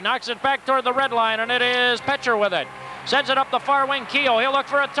Curie. Knocks it back toward the red line, and it is Petcher with it. Sends it up the far wing. Keogh, he'll look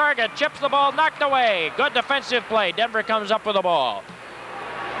for a target. Chips the ball, knocked away. Good defensive play. Denver comes up with the ball.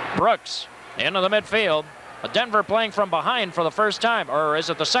 Brooks into the midfield. Denver playing from behind for the first time. Or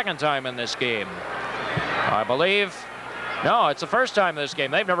is it the second time in this game? I believe. No, it's the first time in this game.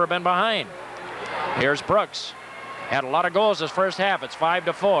 They've never been behind. Here's Brooks. Had a lot of goals this first half. It's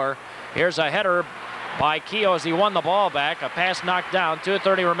 5-4. Here's a header by Keogh as he won the ball back. A pass knocked down.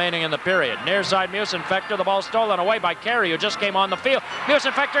 2:30 remaining in the period. Near side Musenfechter. The ball stolen away by Carey, who just came on the field.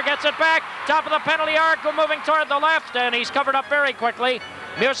 Musenfechter gets it back. Top of the penalty arc. Moving toward the left, and he's covered up very quickly.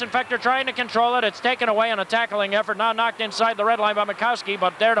 Musenfechter trying to control it. It's taken away on a tackling effort. Now knocked inside the red line by Mikowski,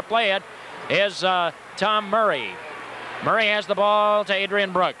 but there to play it is Tom Murray. Murray has the ball to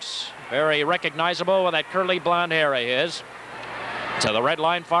Adrian Brooks. Very recognizable with that curly blonde hair of his. To the red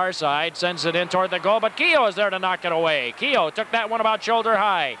line far side, sends it in toward the goal, but Keogh is there to knock it away. Keogh took that one about shoulder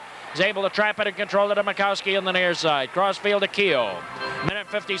high. He's able to trap it and control it to Mikowski on the near side. Crossfield to Keogh. Minute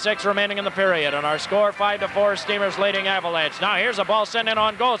 56 remaining in the period, and our score 5-4, Steamers leading Avalanche. Now here's a ball sent in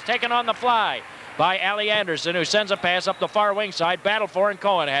on goal. It's taken on the fly by Ali Anderson, who sends a pass up the far wing side. Battle for, and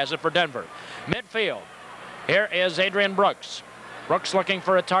Cohen has it for Denver. Midfield. Here is Adrian Brooks. Brooks looking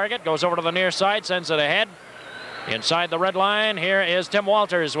for a target, goes over to the near side, sends it ahead. Inside the red line, here is Tim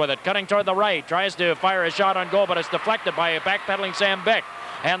Walters with it, cutting toward the right. Tries to fire a shot on goal, but it's deflected by a backpedaling Sam Bick.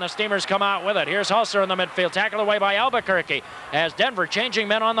 And the Steamers come out with it. Here's Hulser in the midfield, tackled away by Albuquerque. As Denver changing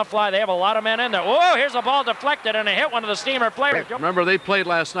men on the fly. They have a lot of men in there. Whoa, here's a ball deflected, and it hit one of the Steamer players. Remember, they played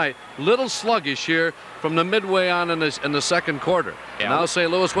last night. Little sluggish here from the midway on in the second quarter. Yeah. Now St.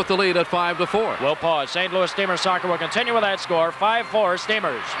 Louis with the lead at 5-4. We'll pause. St. Louis Steamer Soccer will continue with that score. 5-4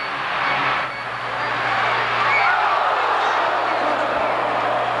 Steamers.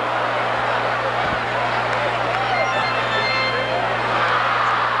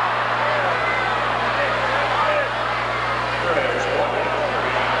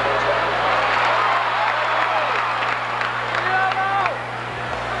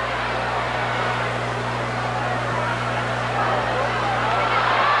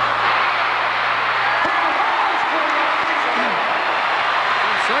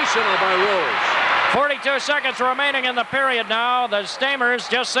 By Rose. 42 seconds remaining in the period now. The Steamers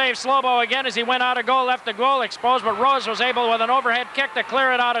just saved Slobo again as he went out of goal, left the goal exposed, but Rose was able with an overhead kick to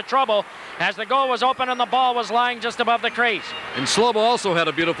clear it out of trouble as the goal was open and the ball was lying just above the crease. And Slobo also had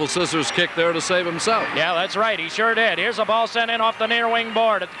a beautiful scissors kick there to save himself. Yeah, that's right. He sure did. Here's a ball sent in off the near wing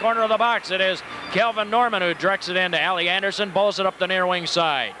board at the corner of the box. It is Kelvin Norman who directs it in to Ali Anderson, bowls it up the near wing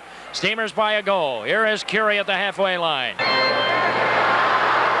side. Steamers by a goal. Here is Curie at the halfway line.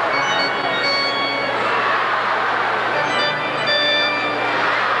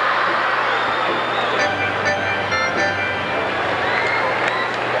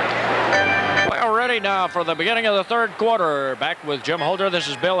 Now for the beginning of the third quarter. Back with Jim Holder. This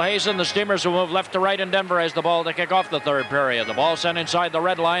is Bill Hazen. The Steamers will move left to right in Denver as the ball to kick off the third period. The ball sent inside the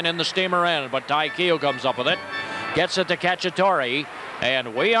red line in the Steamer end, but Ty Keogh comes up with it. Gets it to Cacciatore,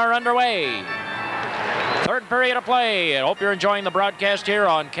 and we are underway. Third period of play. I hope you're enjoying the broadcast here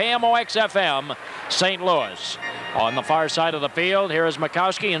on KMOX-FM, St. Louis. On the far side of the field, here is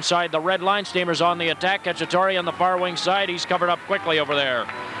Mikowski inside the red line. Steamers on the attack. Cacciatore on the far wing side. He's covered up quickly over there.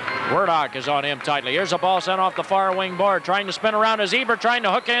 Werdock is on him tightly. Here's a ball sent off the far wing board. Trying to spin around as Ebert trying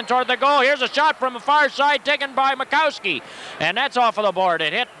to hook it in toward the goal. Here's a shot from the far side taken by Mikowski. And that's off of the board.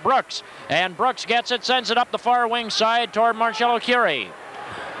 It hit Brooks. And Brooks gets it, sends it up the far wing side toward Marcello Curie.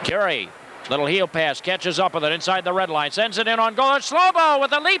 Curie, little heel pass, catches up with it inside the red line. Sends it in on goal. And Slobo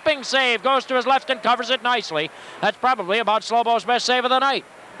with a leaping save. Goes to his left and covers it nicely. That's probably about Slobo's best save of the night.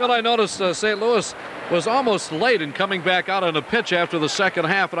 Well, I noticed St. Louis was almost late in coming back out on a pitch after the second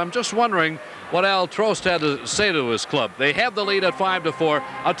half, and I'm just wondering what Al Trost had to say to his club. They have the lead at 5-4.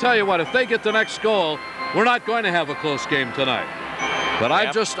 I'll tell you what, if they get the next goal, we're not going to have a close game tonight. But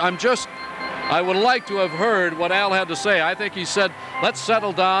I would like to have heard what Al had to say. I think he said, let's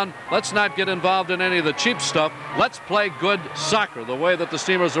settle down. Let's not get involved in any of the cheap stuff. Let's play good soccer the way that the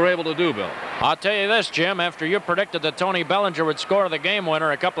Steamers are able to do, Bill. I'll tell you this, Jim, after you predicted that Tony Bellinger would score the game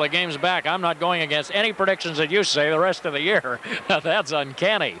winner a couple of games back, I'm not going against any predictions that you say the rest of the year. That's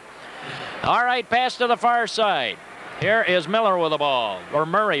uncanny. All right, pass to the far side. Here is Miller with the ball, or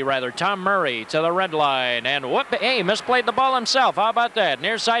Murray rather, Tom Murray to the red line, and whoop, hey, misplayed the ball himself. How about that?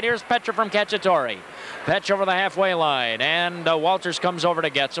 Near side, here's Petcher from Cacciatore. Petch over the halfway line, and Walters comes over to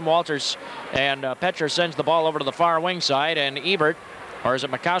get some. Walters and Petcher sends the ball over to the far wing side, and Ebert, or is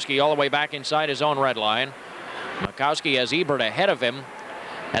it Makowski, all the way back inside his own red line. Makowski has Ebert ahead of him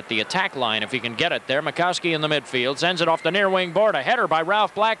at the attack line if he can get it there. Makowski in the midfield sends it off the near wing board. A header by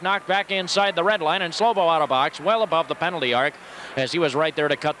Ralph Black, knocked back inside the red line, and Slobo out of box well above the penalty arc as he was right there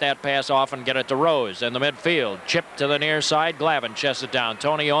to cut that pass off and get it to Rose in the midfield. Chip to the near side. Glavin chests it down.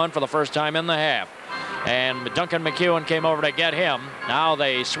 Tony on for the first time in the half, and Duncan McEwen came over to get him. Now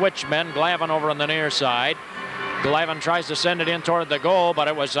they switch men. Glavin over on the near side. Glavin tries to send it in toward the goal, but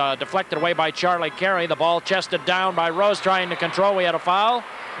it was deflected away by Charlie Carey. The ball chested down by Rose trying to control. We had a foul.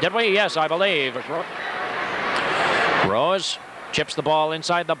 Did we? Yes, I believe. Rose chips the ball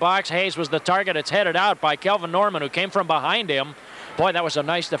inside the box. Hayes was the target. It's headed out by Kelvin Norman, who came from behind him. Boy, that was a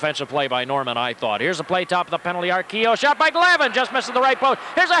nice defensive play by Norman, I thought. Here's a play top of the penalty arc. Keogh shot by Glavin, just misses the right post.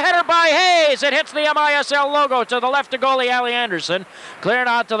 Here's a header by Hayes. It hits the MISL logo to the left of goalie Ali Anderson. Cleared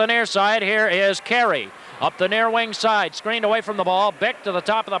out to the near side. Here is Carey. Up the near wing side, screened away from the ball. Bick to the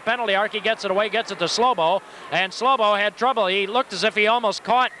top of the penalty arc. He gets it away, gets it to Slobo. And Slobo had trouble. He looked as if he almost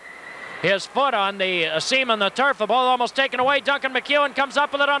caught his foot on the seam in the turf. The ball almost taken away. Duncan McEwen comes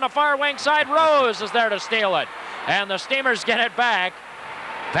up with it on the far wing side. Rose is there to steal it. And the Steamers get it back.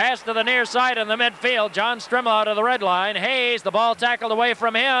 Pass to the near side in the midfield. John Strimmel out of the red line. Hayes, the ball tackled away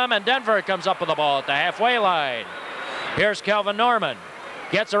from him. And Denver comes up with the ball at the halfway line. Here's Kelvin Norman.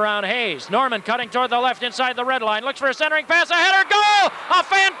 Gets around Hayes. Norman cutting toward the left inside the red line. Looks for a centering pass. A header. Goal! A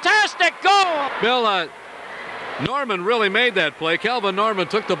fantastic goal! Bill, Norman really made that play. Kelvin Norman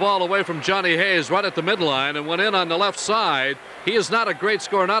took the ball away from Johnny Hayes right at the midline and went in on the left side. He is not a great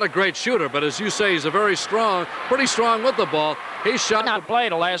scorer, not a great shooter, but as you say, he's a very strong, pretty strong with the ball. He shot. Not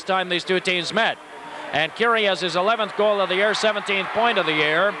played the last time these two teams met. And Curie has his 11th goal of the year, 17th point of the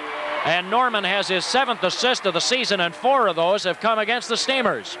year. And Norman has his 7th assist of the season, and 4 of those have come against the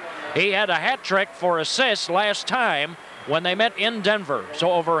Steamers. He had a hat trick for assists last time when they met in Denver.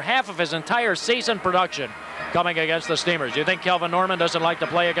 So over half of his entire season production coming against the Steamers. You think Kelvin Norman doesn't like to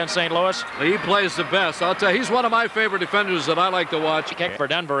play against St. Louis? He plays the best. I'll tell you, he's one of my favorite defenders that I like to watch. Kick for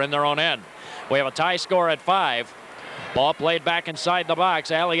Denver in their own end. We have a tie score at 5. Ball played back inside the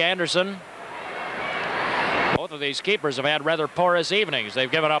box. Ali Anderson. Both of these keepers have had rather porous evenings.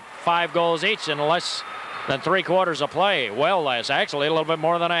 They've given up 5 goals each in less than 3 quarters of play. Well less, actually, a little bit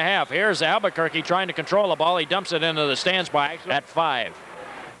more than a half. Here's Albuquerque trying to control the ball. He dumps it into the stands by at 5.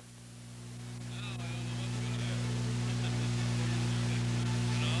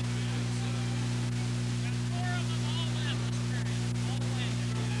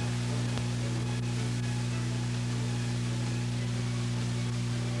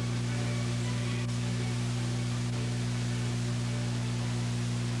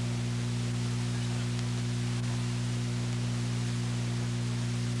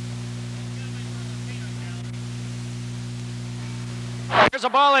 There's a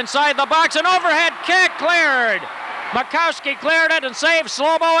ball inside the box, an overhead kick cleared. Makowski cleared it and saved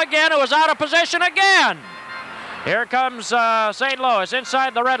Slobo again, who was out of position again. Here comes St. Louis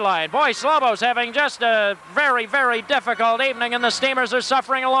inside the red line. Boy, Slobo's having just a very, very difficult evening, and the Steamers are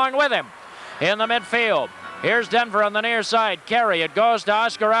suffering along with him. In the midfield, here's Denver on the near side. Carey, it goes to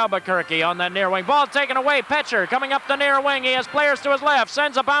Oscar Albuquerque on that near wing. Ball taken away. Petcher coming up the near wing. He has players to his left.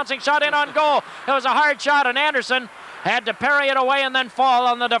 Sends a bouncing shot in on goal. It was a hard shot, and Anderson had to parry it away and then fall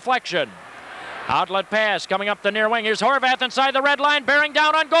on the deflection. Outlet pass coming up the near wing. Here's Horvath inside the red line, bearing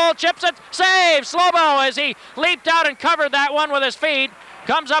down on goal, chips it, saves Slobo as he leaped out and covered that one with his feet.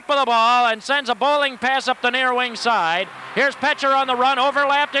 Comes up with the ball and sends a bowling pass up the near wing side. Here's Petcher on the run,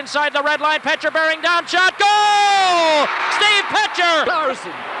 overlapped inside the red line. Petcher bearing down, shot, goal! Steve Petcher!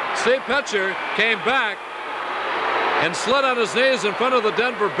 Steve Petcher came back and slid on his knees in front of the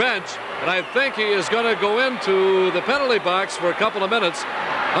Denver bench, and I think he is going to go into the penalty box for a couple of minutes.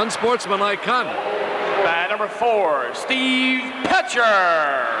 Unsportsmanlike conduct. by number 4, Steve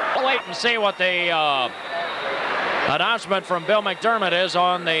Petcher. We'll wait and see what the announcement from Bill McDermott is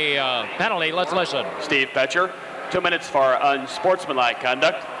on the penalty. Let's listen. Steve Petcher, 2 minutes for unsportsmanlike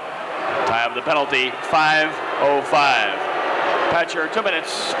conduct. Time of the penalty, 5:05. Petcher, 2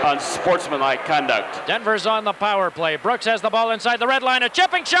 minutes on sportsmanlike conduct. Denver's on the power play. Brooks has the ball inside the red line. A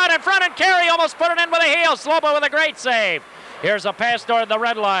chipping shot in front, and Carey almost put it in with a heel. Slobo with a great save. Here's a pass toward the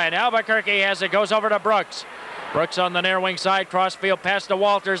red line. Albuquerque has it, goes over to Brooks. Brooks on the near wing side, crossfield pass to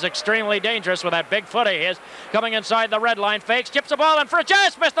Walters, extremely dangerous with that big foot of his. Coming inside the red line, fakes, chips the ball in front,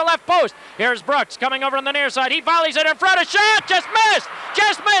 just missed the left post. Here's Brooks coming over on the near side. He volleys it in front, a shot, just missed.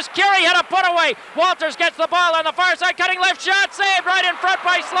 Carey had a put away. Walters gets the ball on the far side, cutting left shot, saved right in front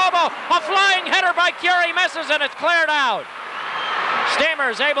by Slobo. A flying header by Carey, misses, and it's cleared out.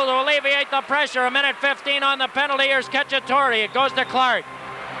 Steamers able to alleviate the pressure. 1:15 on the penalty. Here's Cacciatore. It goes to Clark.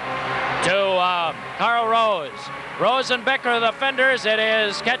 To Carl Rose. Rose and Becker, the defenders. It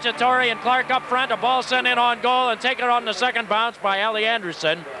is Cacciatore and Clark up front. A ball sent in on goal and taken on the second bounce by Ali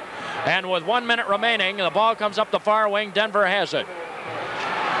Anderson. And with 1 minute remaining, the ball comes up the far wing. Denver has it.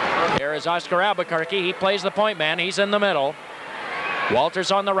 Here is Oscar Albuquerque. He plays the point man. He's in the middle.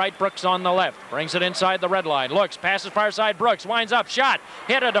 Walters on the right, Brooks on the left. Brings it inside the red line. Looks, passes far side, Brooks winds up, shot.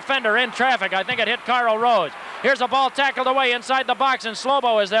 Hit a defender in traffic. I think it hit Carl Rose. Here's a ball tackled away inside the box, and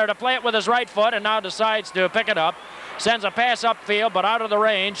Slobo is there to play it with his right foot and now decides to pick it up. Sends a pass upfield, but out of the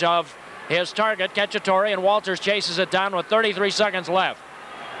range of his target, Cacciatore, and Walters chases it down with 33 seconds left.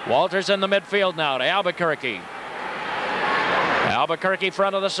 Walters in the midfield now to Albuquerque. Albuquerque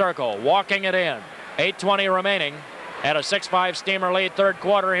front of the circle, walking it in. 8:20 remaining. At a 6-5 Steamer lead, third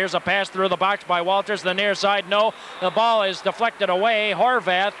quarter. Here's a pass through the box by Walters, the near side. No, the ball is deflected away.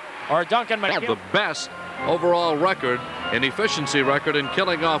 Horvath or Duncan McKinney. The best overall record and efficiency record in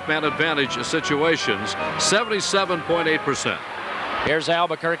killing off man advantage situations, 77.8%. Here's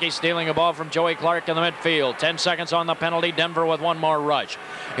Albuquerque stealing a ball from Joey Clark in the midfield. 10 seconds on the penalty. Denver with one more rush.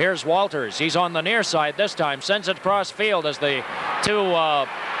 Here's Walters. He's on the near side this time. Sends it cross field as the two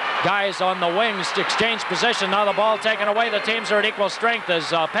guys on the wings exchange position. Now the ball taken away. The teams are at equal strength as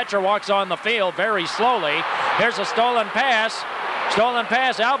Petcher walks on the field very slowly. Here's a stolen pass.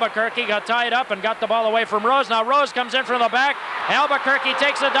 Albuquerque got tied up and got the ball away from Rose. Now Rose comes in from the back. Albuquerque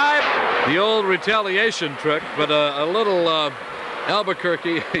takes a dive. The old retaliation trick, but a little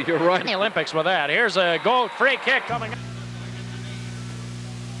Albuquerque, you're right. The Olympics with that. Here's a goal free kick coming up.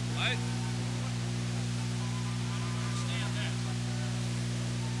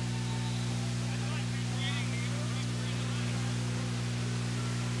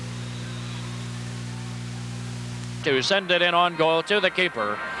 To send it in on goal to the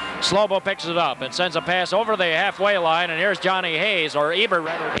keeper. Slobo picks it up and sends a pass over the halfway line, and here's Johnny Hayes, or Ebert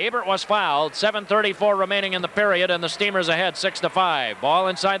rather. Ebert was fouled. 7:34 remaining in the period, and the Steamers ahead 6-5. Ball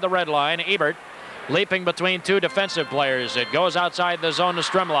inside the red line. Ebert leaping between two defensive players. It goes outside the zone to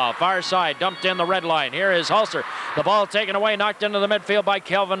Strimlau. Far side, dumped in the red line. Here is Hulser. The ball taken away, knocked into the midfield by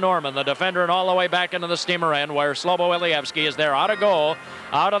Kelvin Norman, the defender, and all the way back into the Steamer end, where Slobo Ilijevski is there out of goal,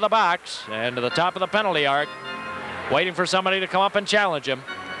 out of the box, and to the top of the penalty arc, waiting for somebody to come up and challenge him.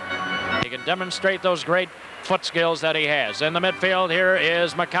 He can demonstrate those great foot skills that he has. In the midfield, here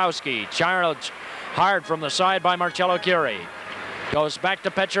is Makowski. Charged hard from the side by Marcello Curie. Goes back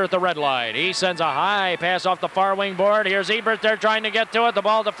to Petcher at the red line. He sends a high pass off the far wing board. Here's Ebert there trying to get to it. The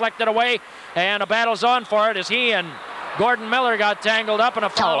ball deflected away, and a battle's on for it as he and Gordon Miller got tangled up in a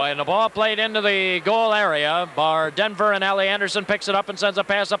foul, and the ball played into the goal area. Denver, and Ali Anderson picks it up and sends a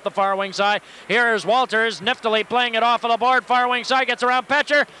pass up the far wing side. Here's Walters niftily playing it off of the board. Far wing side, gets around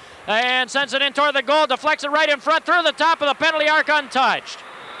Petcher and sends it in toward the goal. Deflects it right in front through the top of the penalty arc untouched.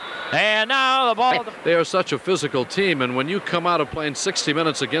 And now the ball. They are such a physical team, and when you come out of playing 60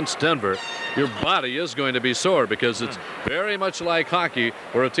 minutes against Denver, your body is going to be sore because it's very much like hockey,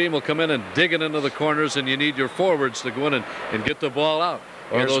 where a team will come in and dig it into the corners, and you need your forwards to go in and get the ball out,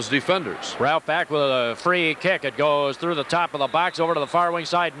 or here's those defenders. Ralph back with a free kick. It goes through the top of the box over to the far wing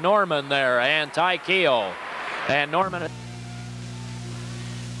side. Norman there, and Ty Keel. And Norman.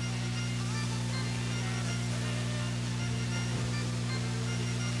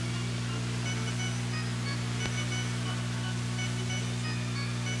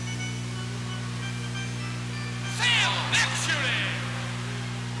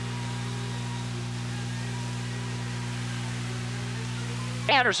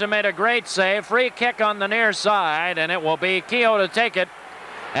 Anderson made a great save. Free kick on the near side, and it will be Keogh to take it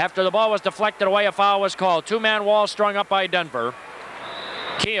after the ball was deflected away. A foul was called. Two-man wall strung up by Denver.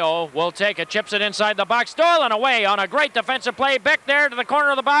 Keogh will take it, chips it inside the box, stolen away on a great defensive play. Beck there to the corner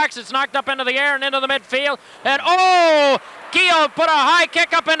of the box. It's knocked up into the air and into the midfield. And oh, Keogh put a high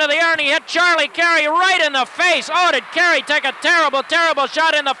kick up into the air and he hit Charlie Carey right in the face. Oh, did Carey take a terrible, terrible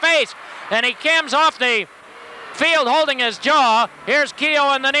shot in the face. And he comes off the field holding his jaw. Here's Keogh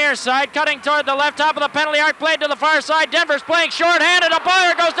on the near side, cutting toward the left, top of the penalty arc, played to the far side. Denver's playing short-handed. A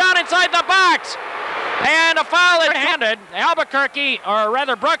baller goes down inside the box. And a foul is handed. Albuquerque, or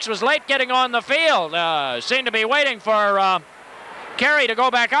rather Brooks, was late getting on the field. Seemed to be waiting for Carey to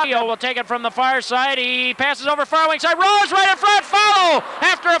go back out. Keogh will take it from the far side. He passes over far wing side. Rose right in front. Follow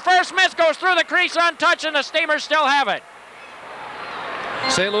after a first miss. Goes through the crease untouched, and the Steamers still have it.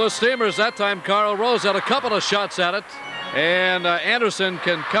 St. Louis Steamers, that time Carl Rose had a couple of shots at it. And Anderson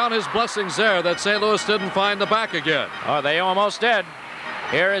can count his blessings there that St. Louis didn't find the back again. Oh, they almost did.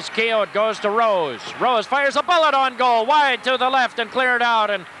 Here is Keogh. It goes to Rose. Rose fires a bullet on goal, wide to the left and cleared out.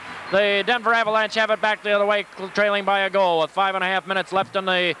 And the Denver Avalanche have it back the other way, trailing by a goal with 5.5 minutes left in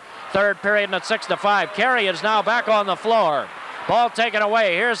the third period, and it's 6-5. Carey is now back on the floor. Ball taken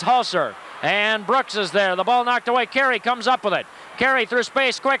away. Here's Hulser. And Brooks is there. The ball knocked away. Carey comes up with it. Carey through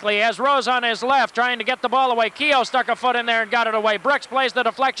space quickly. Has Rose on his left trying to get the ball away. Keogh stuck a foot in there and got it away. Brooks plays the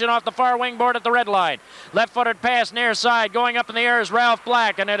deflection off the far wing board at the red line. Left-footed pass near side. Going up in the air is Ralph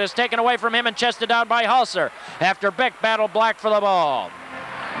Black, and it is taken away from him and chested down by Hulser after Bick battled Black for the ball.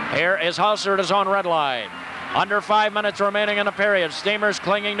 Here is Hulser at his own red line. Under 5 minutes remaining in the period. Steamers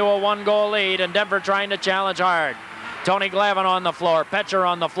clinging to a 1-goal lead, and Denver trying to challenge hard. Tony Glavin on the floor, Petcher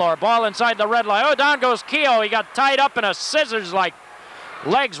on the floor, ball inside the red line. Oh, down goes Keogh. He got tied up in a scissors-like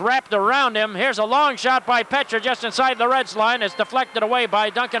legs wrapped around him. Here's a long shot by Petcher just inside the Reds line. It's deflected away by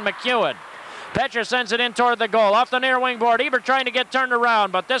Duncan McEwen. Petcher sends it in toward the goal. Off the near wing board, Ebert trying to get turned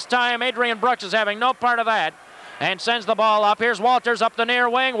around, but this time Adrian Brooks is having no part of that and sends the ball up. Here's Walters up the near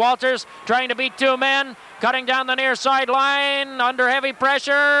wing. Walters trying to beat two men, cutting down the near sideline under heavy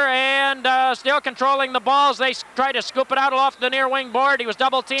pressure and still controlling the balls. They try to scoop it out off the near wing board. He was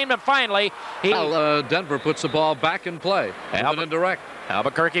double teamed, and finally Denver puts the ball back in play. Moving in direct.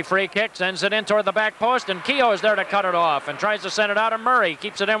 Albuquerque free kick, sends it in toward the back post, and Keogh is there to cut it off and tries to send it out, and Murray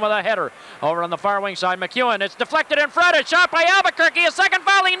keeps it in with a header over on the far wing side. McEwen, it's deflected in front. It's shot by Albuquerque. A second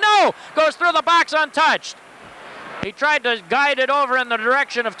volley, no! Goes through the box untouched. He tried to guide it over in the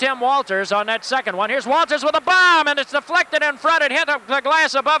direction of Tim Walters on that second one. Here's Walters with a bomb, and it's deflected in front. It hit the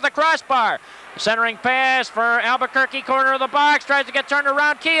glass above the crossbar. Centering pass for Albuquerque, corner of the box. Tries to get turned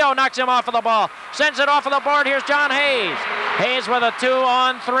around. Keogh knocks him off of the ball. Sends it off of the board. Here's John Hayes. Hayes with a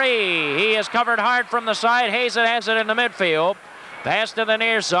 2-on-3. He is covered hard from the side. Hayes has it in the midfield. Pass to the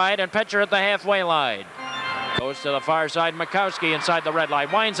near side, and Petcher at the halfway line. Goes to the far side. Mikowski inside the red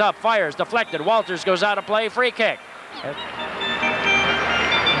line. Winds up, fires, deflected. Walters goes out of play. Free kick.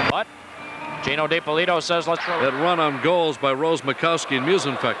 But Gino DiPolito says let's throw that run on goals by Rose, Mikowski, and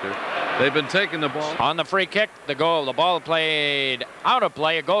Musenfechter. They've been taking the ball. On the free kick, the ball played out of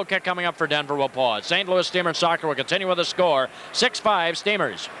play. A goal kick coming up for Denver will pause. St. Louis Steamers soccer will continue with the score. 6-5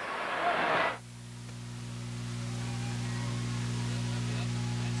 Steamers.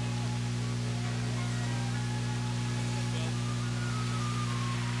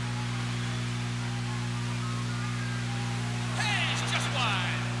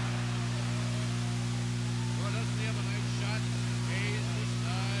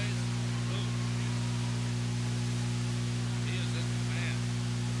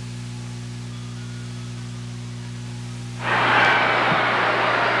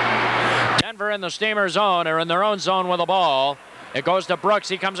 In the Steamer zone, or in their own zone with the ball. It goes to Brooks.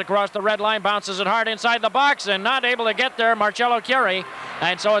 He comes across the red line, bounces it hard inside the box, and not able to get there, Marcello Curie.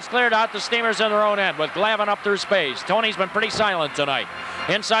 And so it's cleared out. The Steamers in their own end with Glavin up through space. Tony's been pretty silent tonight.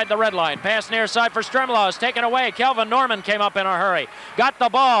 Inside the red line. Pass near side for Strimlaw is taken away. Kelvin Norman came up in a hurry. Got the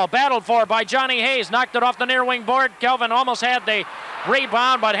ball. Battled for by Johnny Hayes. Knocked it off the near wing board. Kelvin almost had the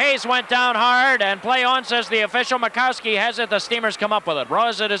rebound, but Hayes went down hard. And play on, says the official. Mikowski has it. The Steamers come up with it.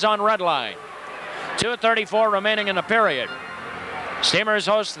 Rose it is on red line. 2:34 remaining in the period. Steamers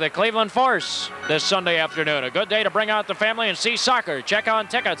host the Cleveland Force this Sunday afternoon. A good day to bring out the family and see soccer. Check on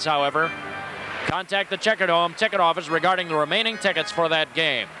tickets, however. Contact the Checkerdome ticket office regarding the remaining tickets for that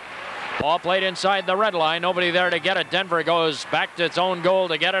game. Ball played inside the red line. Nobody there to get it. Denver goes back to its own goal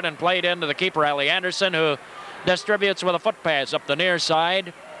to get it and played into the keeper, Ellie Anderson, who distributes with a foot pass up the near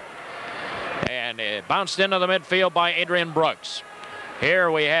side. And it bounced into the midfield by Adrian Brooks.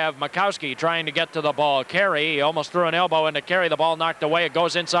 Here we have Mikowski trying to get to the ball. Carey, he almost threw an elbow into Carey. The ball knocked away. It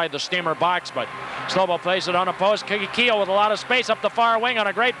goes inside the Steamer box, but Slobo plays it on a post. Keogh with a lot of space up the far wing on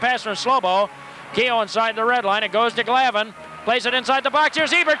a great pass from Slobo. Keogh inside the red line. It goes to Glavin. Plays it inside the box.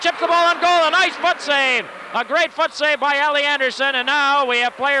 Here's Ebert. Chips the ball on goal. A nice foot save. A great foot save by Ali Anderson. And now we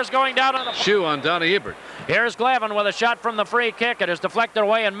have players going down on the shoe on Donnie Ebert. Here's Glavin with a shot from the free kick. It is deflected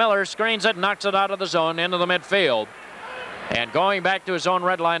away, and Miller screens it, knocks it out of the zone into the midfield. And going back to his own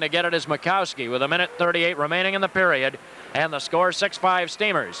red line to get it is Mikowski with 1:38 remaining in the period. And the score 6-5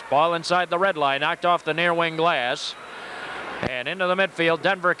 Steamers. Ball inside the red line, knocked off the near wing glass. And into the midfield,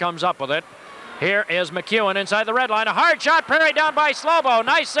 Denver comes up with it. Here is McEwen inside the red line. A hard shot parried down by Slobo.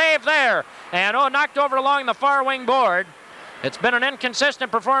 Nice save there. And knocked over along the far wing board. It's been an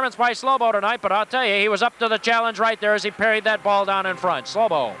inconsistent performance by Slobo tonight, but I'll tell you, he was up to the challenge right there as he parried that ball down in front.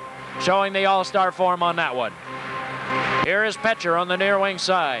 Slobo showing the all-star form on that one. Here is Petcher on the near wing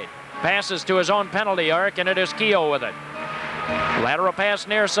side. Passes to his own penalty arc, and it is Keogh with it. Lateral pass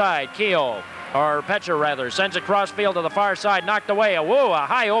near side. Keogh, or Petcher rather, sends it cross field to the far side, knocked away. A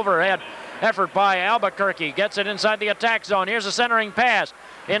high overhead effort by Albuquerque. Gets it inside the attack zone. Here's a centering pass.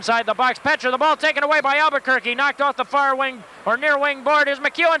 Inside the box, Petcher, the ball taken away by Albuquerque. Knocked off the far wing, or near wing board. Here's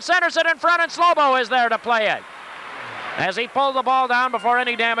McEwen, centers it in front, and Slobo is there to play it. As he pulled the ball down before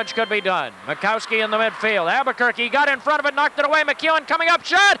any damage could be done. Mikowski in the midfield. Albuquerque got in front of it, knocked it away. McEwen coming up,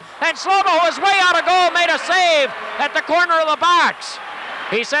 shot, and Slobo was way out of goal, made a save at the corner of the box.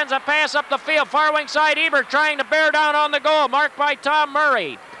 He sends a pass up the field, far wing side. Ebert trying to bear down on the goal, marked by Tom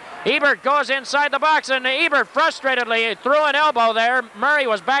Murray. Ebert goes inside the box, and Ebert frustratedly threw an elbow there. Murray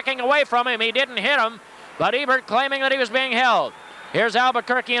was backing away from him. He didn't hit him, but Ebert claiming that he was being held. Here's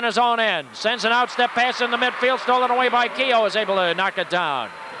Albuquerque in his own end. Sends an outstep pass in the midfield, stolen away by Keogh, is able to knock it down.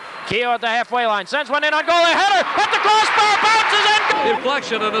 Keogh at the halfway line, sends one in on goal, a header at the crossbar, bounces in.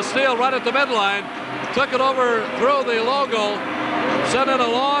 Deflection and a steal right at the midline. Took it over through the logo. Sent in a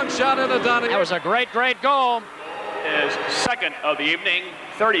long shot into Donnie. That was a great goal. Is second of the evening,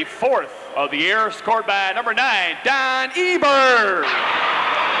 34th of the year, scored by number 9, Don Ebert.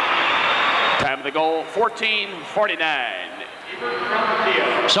 Time of the goal, 14:49.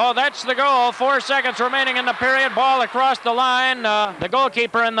 So that's the goal. 4 seconds remaining in the period. Ball across the line. The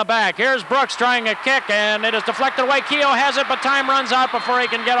goalkeeper in the back. Here's Brooks trying a kick, and it is deflected away. Keogh has it, but time runs out before he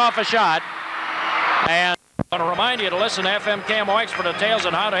can get off a shot. And I want to remind you to listen to FM KMOX for details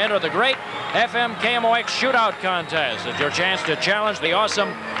on how to enter the great FM KMOX Shootout Contest. It's your chance to challenge the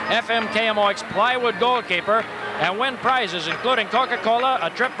awesome FM KMOX plywood goalkeeper and win prizes, including Coca-Cola, a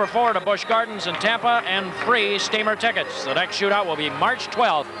trip for 4 to Busch Gardens in Tampa, and free steamer tickets. The next shootout will be March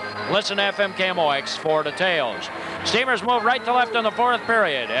 12th. Listen to FM KMOX for details. Steamers move right to left in the 4th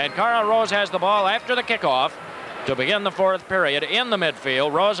period, and Carl Rose has the ball after the kickoff to begin the 4th period in the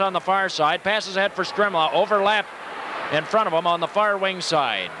midfield. Rose on the far side, passes ahead for Strimlau, overlap in front of him on the far wing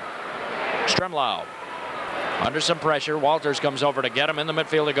side. Strimlau under some pressure. Walters comes over to get him. In the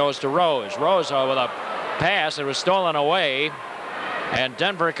midfield it goes to Rose. Rose with a pass. It was stolen away, and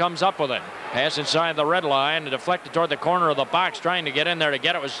Denver comes up with it. Pass inside the red line, deflected toward the corner of the box, trying to get in there to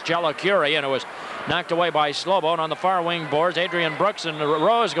get it was Jello Curie, and it was knocked away by Slobo. And on the far wing boards, Adrian Brooks and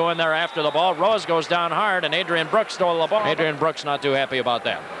Rose go in there after the ball. Rose goes down hard, and Adrian Brooks stole the ball. Adrian Brooks not too happy about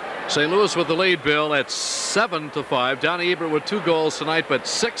that. St. Louis with the lead, Bill, at 7-5. Donnie Ebert with 2 goals tonight, but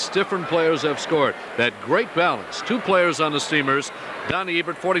 6 different players have scored. That great balance. 2 players on the Steamers. Donnie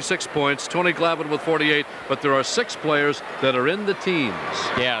Ebert, 46 points. Tony Glavin with 48, but there are 6 players that are in the teams.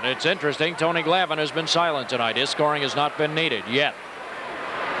 Yeah, and it's interesting. Tony Glavin has been silent tonight. His scoring has not been needed yet.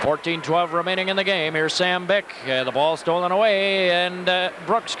 14-12 remaining in the game. Here's Sam Bick. The ball stolen away, and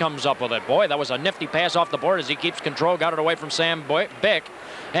Brooks comes up with it. Boy, that was a nifty pass off the board as he keeps control. Got it away from Sam Bick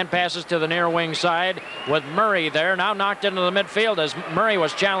and passes to the near wing side with Murray there. Now knocked into the midfield as Murray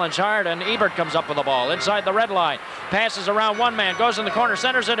was challenged hard, and Ebert comes up with the ball inside the red line. Passes around one man, goes in the corner,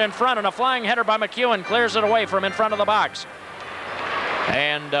 centers it in front, and a flying header by McEwen clears it away from in front of the box.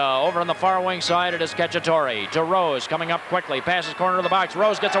 And over on the far wing side, it is Cacciatore to Rose, coming up quickly, passes corner of the box.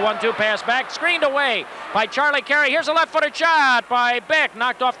 Rose gets a 1-2 pass back, screened away by Charlie Carey. Here's a left-footed shot by Bick,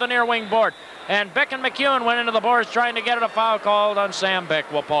 knocked off the near wing board. And Bick and McEwen went into the boards trying to get it. A foul called on Sam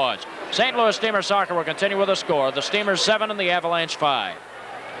Bick. We'll pause. St. Louis Steamer Soccer will continue with a score. The Steamers 7 and the Avalanche 5.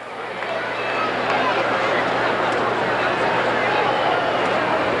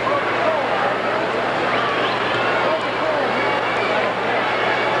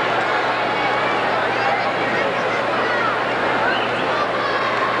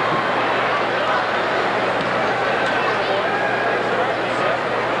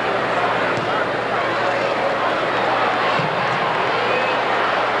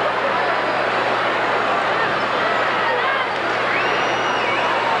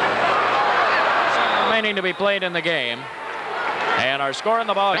 To be played in the game, and our score in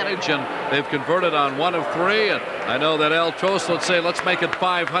the ball. And they've converted on 1 of 3, and I know that Al Trost would say, let's make it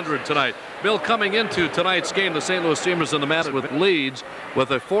 500 tonight. Bill, coming into tonight's game, the St. Louis Steamers in the match with leads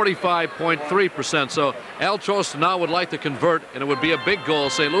with a 45.3%. So Al Trost now would like to convert, and it would be a big goal.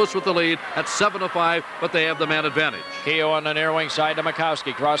 St. Louis with the lead at 7-5, but they have the man advantage. Keogh on the near wing side to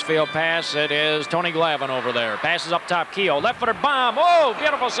Mikowski. Crossfield pass. It is Tony Glavin over there. Passes up top. Keogh. Left-footed bomb. Oh,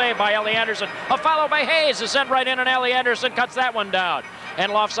 beautiful save by Ellie Anderson. A follow by Hayes is sent right in, and Ellie Anderson cuts that one down.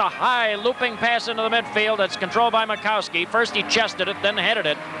 And lofts a high looping pass into the midfield. It's controlled by Mikowski. First he chested it, then headed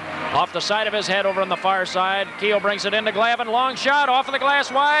it off the side of his head over on the far side. Keogh brings it into Glavin. Long shot off of the glass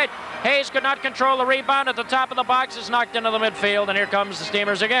wide. Hayes could not control the rebound at the top of the box. It's knocked into the midfield, and here comes the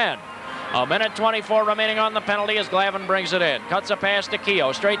Steamers again. A minute 24 remaining on the penalty as Glavin brings it in. Cuts a pass to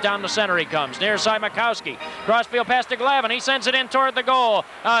Keogh. Straight down the center he comes. Near side Mikowski. Crossfield pass to Glavin. He sends it in toward the goal.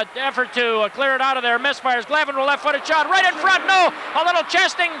 Effort to clear it out of there. Misfires. Glavin with a left-footed shot. Right in front. No. A little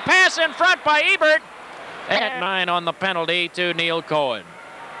chesting pass in front by Ebert. At 9 on the penalty to Neil Cohen.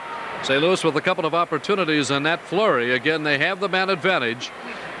 St. Louis with a couple of opportunities in that flurry. Again, they have the man advantage.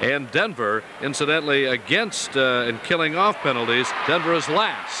 And Denver, incidentally, against in killing off penalties, Denver is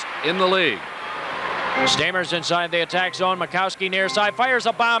last in the league. Steamers inside the attack zone. Mikowski near side fires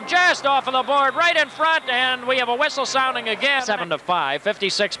a bomb just off of the board, right in front, and we have a whistle sounding again. 7-5,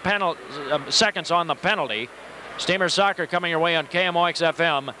 56 seconds on the penalty. Steamers soccer coming your way on KMOX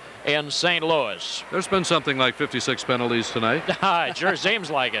FM in St. Louis. There's been something like 56 penalties tonight. It sure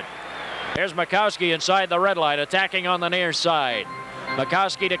seems like it. Here's Mikowski inside the red line, attacking on the near side.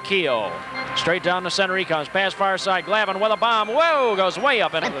 Mikowski to Keogh. Straight down the center he comes. Pass far side. Glavin with a bomb. Whoa, goes way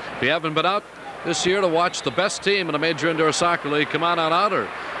up. If you haven't been out this year to watch the best team in a major indoor soccer league, come on out or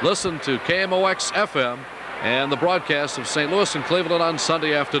listen to KMOX FM and the broadcast of St. Louis and Cleveland on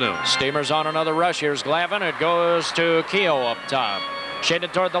Sunday afternoon. Steamers on another rush. Here's Glavin. It goes to Keogh up top.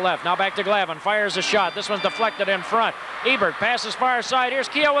 Shaded toward the left. Now back to Glavin. Fires a shot. This one's deflected in front. Ebert passes far side. Here's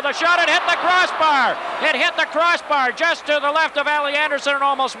Keogh with a shot. It hit the crossbar. It hit the crossbar just to the left of Ellie Anderson and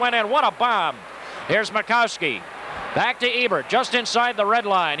almost went in. What a bomb. Here's Mikowski. Back to Ebert, just inside the red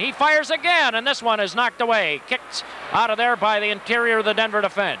line. He fires again, and this one is knocked away. Kicked out of there by the interior of the Denver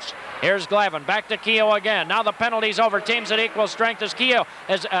defense. Here's Glavin, back to Keogh again. Now the penalty's over. Teams at equal strength as Keogh,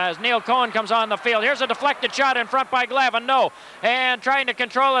 as Neil Cohen comes on the field. Here's a deflected shot in front by Glavin. No. And trying to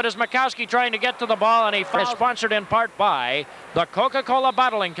control it is Mikowski trying to get to the ball, and he is sponsored in part by the Coca-Cola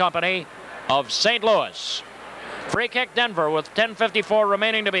Bottling Company of St. Louis. Free kick Denver with 10:54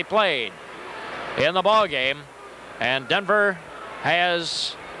 remaining to be played in the ball game. And Denver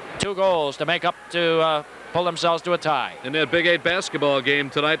has 2 goals to make up to pull themselves to a tie. In that Big 8 basketball game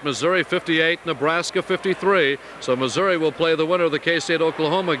tonight, Missouri 58, Nebraska 53. So Missouri will play the winner of the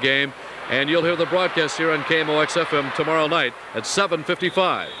K-State-Oklahoma game. And you'll hear the broadcast here on KMOX FM tomorrow night at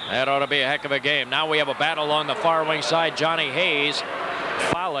 7:55. That ought to be a heck of a game. Now we have a battle along the far wing side. Johnny Hayes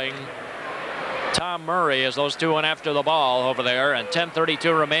fouling Tom Murray as those two went after the ball over there. And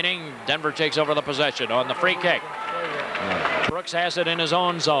 10:32 remaining. Denver takes over the possession on the free kick. Brooks has it in his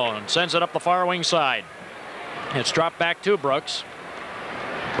own zone. Sends it up the far wing side. It's dropped back to Brooks.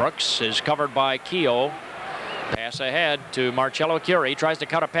 Brooks is covered by Keogh. Pass ahead to Marcello Curie. Tries to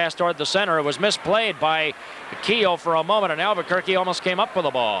cut a pass toward the center. It was misplayed by Keogh for a moment, and Albuquerque almost came up with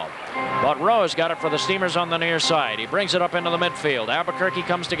the ball. But Rose got it for the Steamers on the near side. He brings it up into the midfield. Albuquerque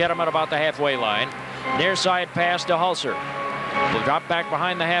comes to get him at about the halfway line. Near side pass to Hulser. He'll drop back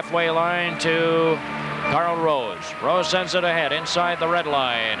behind the halfway line to Carl Rose. Rose sends it ahead inside the red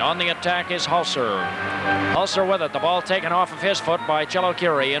line. On the attack is Hulser. Hulser with it. The ball taken off of his foot by Cello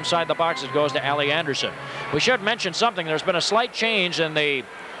Curie. Inside the box it goes to Allie Anderson. We should mention something. There's been a slight change in the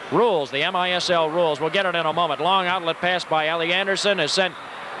rules, the MISL rules. We'll get it in a moment. Long outlet pass by Allie Anderson is sent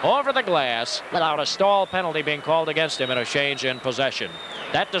over the glass without a stall penalty being called against him and a change in possession.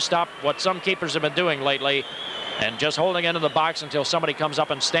 That to stop what some keepers have been doing lately and just holding into the box until somebody comes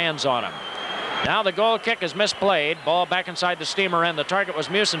up and stands on him. Now the goal kick is misplayed. Ball back inside the Steamer end. The target was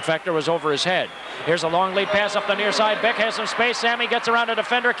Musenfechter, was over his head. Here's a long lead pass up the near side. Beck has some space. Sammy gets around a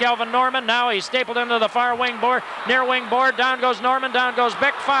defender, Kelvin Norman. Now he's stapled into the far wing board, near wing board. Down goes Norman, down goes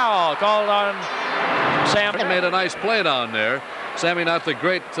Beck. Foul called on Sam. He made a nice play down there. Sammy not the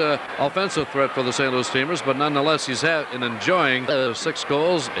great offensive threat for the St. Louis Steamers, but nonetheless he's enjoying 6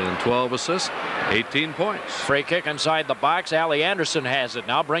 goals and 12 assists, 18 points. Free kick inside the box. Allie Anderson has it.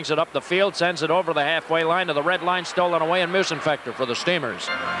 Now brings it up the field, sends it over the halfway line to the red line, stolen away, and Musenfechter for the Steamers.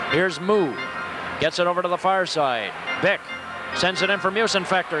 Here's Moo. Gets it over to the far side. Bick sends it in for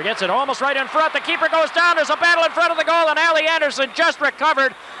Musenfechter. Gets it almost right in front. The keeper goes down. There's a battle in front of the goal, and Allie Anderson just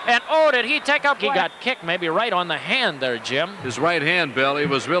recovered. And oh, did he take up? He got kicked maybe right on the hand there, Jim. His right hand, Bill. He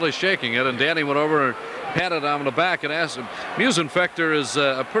was really shaking it, and Danny went over patted him on the back and asked him. Musenfechter is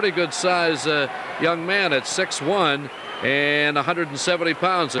a pretty good size young man at 6'1" and 170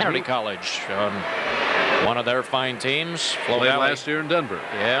 pounds. Trinity College, one of their fine teams. Played last year in Denver.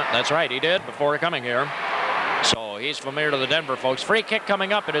 Yeah, that's right. He did before coming here. So he's familiar to the Denver folks. Free kick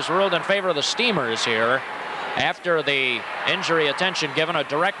coming up. It is ruled in favor of the Steamers here. After the injury attention given, a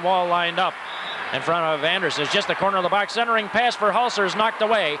direct wall lined up in front of Anderson. It's just the corner of the box. Centering pass for Hulser is knocked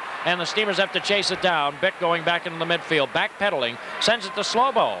away, and the Steamers have to chase it down. Bick going back into the midfield, backpedaling, sends it to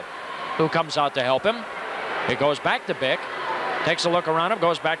Slobo, who comes out to help him. It goes back to Bick, takes a look around him,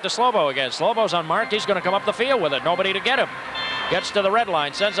 goes back to Slobo again. Slobo's unmarked. He's going to come up the field with it. Nobody to get him. Gets to the red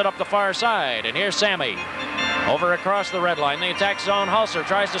line, sends it up the far side, and here's Sammy. Over across the red line, the attack zone. Hulser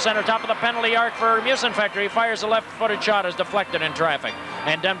tries to center top of the penalty arc for Musenfechter. He fires a left-footed shot, is deflected in traffic.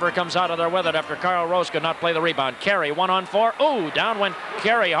 And Denver comes out of there with it after Carl Rose could not play the rebound. Carey, 1-on-4. Ooh, down went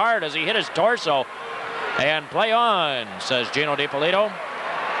Carey hard as he hit his torso. And play on, says Gino DiPolito.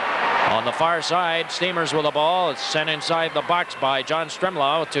 On the far side, Steamers with the ball. It's sent inside the box by John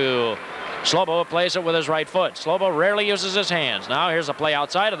Strimlau to Slobo, plays it with his right foot. Slobo rarely uses his hands. Now here's a play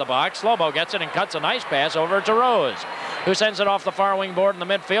outside of the box. Slobo gets it and cuts a nice pass over to Rose, who sends it off the far wing board in the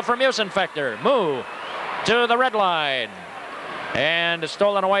midfield for Musenfechter. Move to the red line. And it's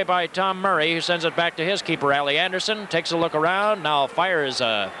stolen away by Tom Murray, who sends it back to his keeper, Ali Anderson. Takes a look around. Now fires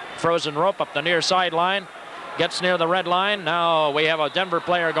a frozen rope up the near sideline. Gets near the red line. Now we have a Denver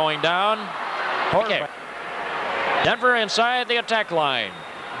player going down. Okay. Denver inside the attack line.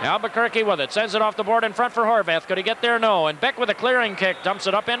 Albuquerque with it. Sends it off the board in front for Horvath. Could he get there? No. And Beck with a clearing kick dumps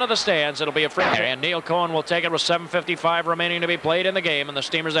it up into the stands. It'll be a free kick. And Neil Cohen will take it with 7:55 remaining to be played in the game. And the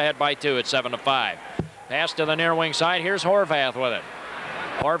Steamers ahead by 2 at 7-5. Pass to the near wing side. Here's Horvath with it.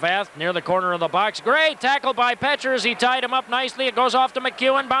 Horvath near the corner of the box. Great tackle by Petchers. He tied him up nicely. It goes off to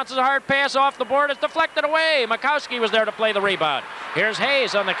McEwen. Bounces a hard pass off the board. It's deflected away. Makowski was there to play the rebound. Here's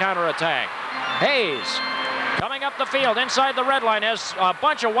Hayes on the counterattack. Hayes coming up the field inside the red line. Has a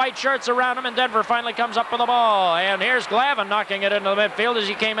bunch of white shirts around him, and Denver finally comes up with the ball. And here's Glavin knocking it into the midfield as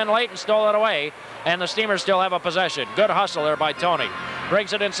he came in late and stole it away. And the Steamers still have a possession. Good hustle there by Tony.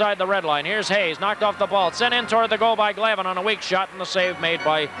 Brings it inside the red line. Here's Hayes, knocked off the ball. Sent in toward the goal by Glavin on a weak shot, and the save made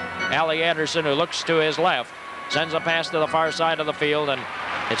by Ali Anderson, who looks to his left. Sends a pass to the far side of the field, and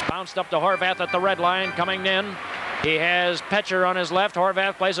it's bounced up to Horvath at the red line. Coming in, he has Petcher on his left.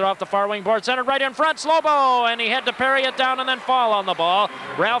 Horvath plays it off the far wing board. Centered right in front. Slobo, and he had to parry it down and then fall on the ball.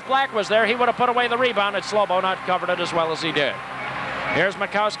 Ralph Black was there. He would have put away the rebound. It's Slobo not covered it as well as he did. Here's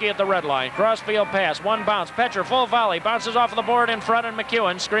Makowski at the red line. Crossfield pass, one bounce. Petcher, full volley, bounces off the board in front, and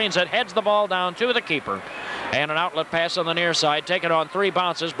McEwen screens it, heads the ball down to the keeper. And an outlet pass on the near side, taken on 3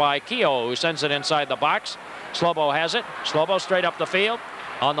 bounces by Keogh, who sends it inside the box. Slobo has it. Slobo straight up the field.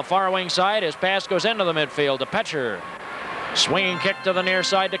 On the far wing side, his pass goes into the midfield to Petcher. Swinging kick to the near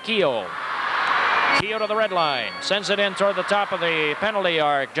side to Keogh. Keogh to the red line. Sends it in toward the top of the penalty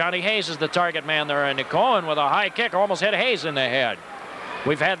arc. Johnny Hayes is the target man there, and Cohen with a high kick almost hit Hayes in the head.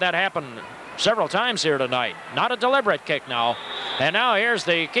 We've had that happen several times here tonight. Not a deliberate kick now. And now here's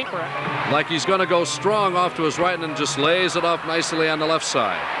the keeper. Like he's going to go strong off to his right and just lays it off nicely on the left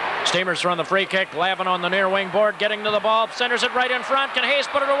side. Steamers from the free kick. Glavin on the near wing board, getting to the ball. Centers it right in front. Can Hayes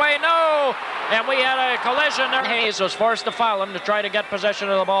put it away? No! And we had a collision there. Hayes was forced to foul him to try to get possession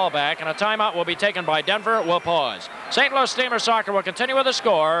of the ball back. And a timeout will be taken by Denver. We'll pause. St. Louis Steamers soccer will continue with the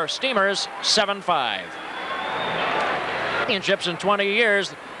score. Steamers 7-5. Championships in 20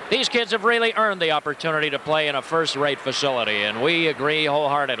 years. These kids have really earned the opportunity to play in a first-rate facility, and we agree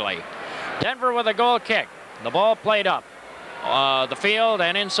wholeheartedly. Denver with a goal kick. The ball played up the field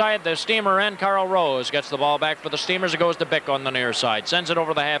and inside the Steamer end. Carl Rose gets the ball back for the Steamers. It goes to Bick on the near side. Sends it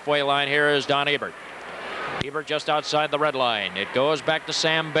over the halfway line. Here is Don Ebert. Ebert just outside the red line. It goes back to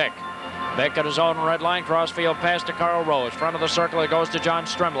Sam Bick. Bick at his own red line. Crossfield pass to Carl Rose. Front of the circle, it goes to John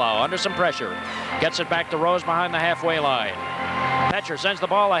Strimlau. Under some pressure. Gets it back to Rose behind the halfway line. Petcher sends the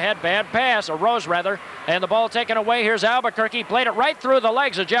ball ahead. Bad pass, or Rose rather. And the ball taken away. Here's Albuquerque. Played it right through the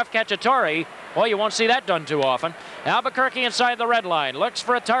legs of Jeff Cacciatore. Boy, you won't see that done too often. Albuquerque inside the red line. Looks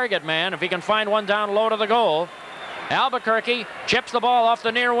for a target man if he can find one down low to the goal. Albuquerque chips the ball off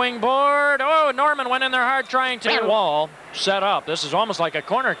the near wing board. Oh, Norman went in there hard trying to wall set up. This is almost like a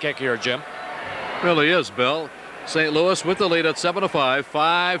corner kick here, Jim. Really is, Bill. St. Louis with the lead at 7-5.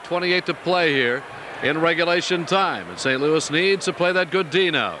 5:28 to play here in regulation time. And St. Louis needs to play that good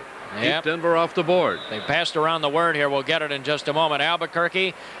D now. Yep. Keep Denver off the board. They passed around the word here. We'll get it in just a moment.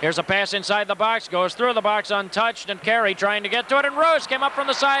 Albuquerque, here's a pass inside the box. Goes through the box untouched, and Carey trying to get to it. And Rose came up from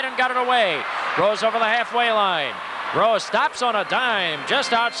the side and got it away. Rose over the halfway line. Rose stops on a dime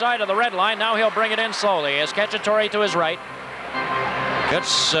just outside of the red line. Now he'll bring it in slowly as Cacciatore to his right.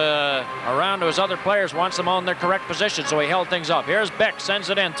 Gets around to his other players, wants them on their correct position, so he held things up. Here's Beck, sends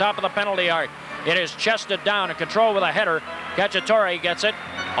it in, top of the penalty arc. It is chested down and controlled with a header. Cacciatore gets it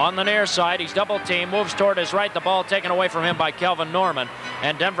on the near side. He's double teamed, moves toward his right. The ball taken away from him by Kelvin Norman.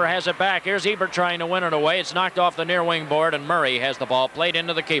 And Denver has it back. Here's Ebert trying to win it away. It's knocked off the near wing board, and Murray has the ball played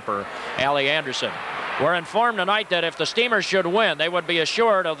into the keeper, Ali Anderson. We're informed tonight that if the Steamers should win, they would be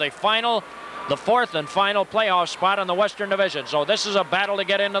assured of the fourth and final playoff spot in the Western Division. So this is a battle to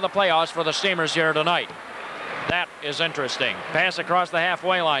get into the playoffs for the Steamers here tonight. That is interesting. Pass across the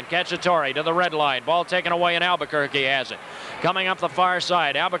halfway line. Cacciatore to the red line. Ball taken away, and Albuquerque has it. Coming up the far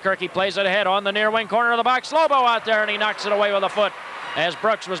side. Albuquerque plays it ahead on the near wing corner of the box. Slobo out there, and he knocks it away with a foot as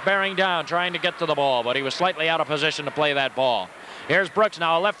Brooks was bearing down, trying to get to the ball, but he was slightly out of position to play that ball. Here's Brooks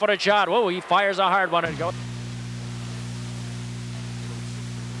now, a left-footed shot. Whoa, he fires a hard one and goes.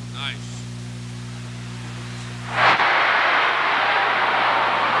 Nice.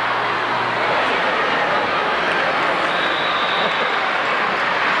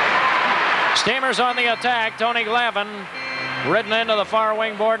 Steamers on the attack. Tony Glavin ridden into the far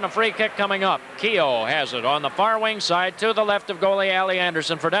wing board, and a free kick coming up. Keogh has it on the far wing side to the left of goalie Ali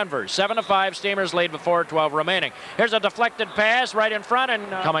Anderson for Denver. 7-5, Steamers lead with 4:12 remaining. Here's a deflected pass right in front, and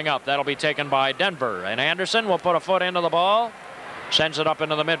coming up, that'll be taken by Denver. And Anderson will put a foot into the ball. Sends it up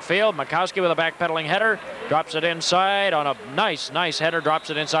into the midfield. Mikowski with a backpedaling header. Drops it inside on a nice header. Drops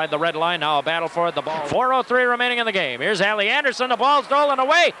it inside the red line. Now a battle for it. The ball. 4:03 remaining in the game. Here's Ali Anderson. The ball stolen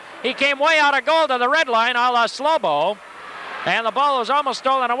away. He came way out of goal to the red line a la Slobo. And the ball was almost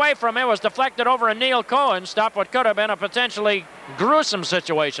stolen away from him. It was deflected over, and Neil Cohen stopped what could have been a potentially gruesome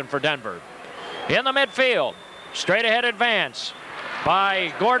situation for Denver. In the midfield. Straight ahead advance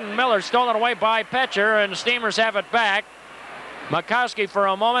by Gordon Miller. Stolen away by Petcher, and the Steamers have it back. Mikowski for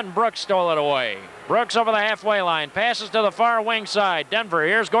a moment, and Brooks stole it away. Brooks over the halfway line, passes to the far wing side. Denver,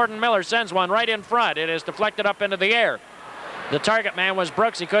 here's Gordon Miller, sends one right in front. It is deflected up into the air. The target man was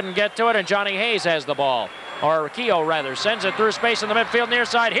Brooks. He couldn't get to it, and Johnny Hayes has the ball. Or Keogh, rather, sends it through space in the midfield near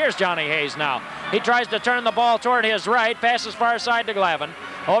side. Here's Johnny Hayes now. He tries to turn the ball toward his right, passes far side to Glavin.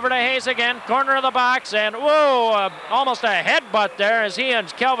 Over to Hayes again, corner of the box, and whoa, almost a headbutt there as he and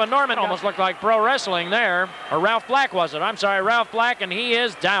Kelvin Norman almost looked like pro wrestling there. Or Ralph Black was it? I'm sorry, Ralph Black, and he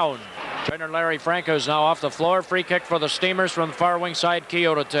is down. Trainer Larry Franco's now off the floor. Free kick for the Steamers from the far wing side.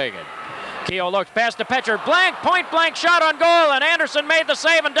 Keogh to take it. Keogh looks past to Petcher. Point blank shot on goal, and Anderson made the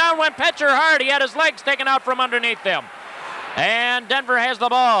save, and down went Petcher hard. He had his legs taken out from underneath him. And Denver has the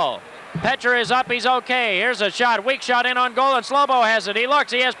ball. Petcher is up, he's okay. Here's a shot, weak shot in on goal, and Slobo has it. He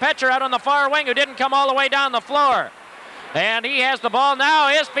looks, he has Petcher out on the far wing who didn't come all the way down the floor. And he has the ball now,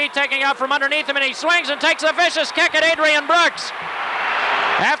 his feet taking out from underneath him, and he swings and takes a vicious kick at Adrian Brooks.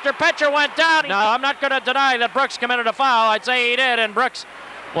 After Petcher went down, now I'm not going to deny that Brooks committed a foul. I'd say he did, and Brooks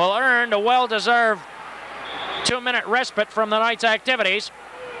will earn a well-deserved 2-minute respite from the night's activities.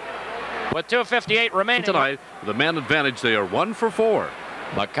 With 2:58 remaining. Tonight, the man advantage, they are 1 for 4.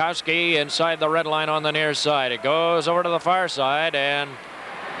 Mikowski inside the red line on the near side. It goes over to the far side, and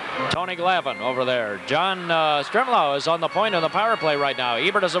Tony Glavin over there. John Strimlau is on the point of the power play right now.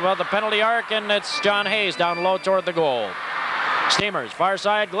 Ebert is above the penalty arc, and it's John Hayes down low toward the goal. Steamers, far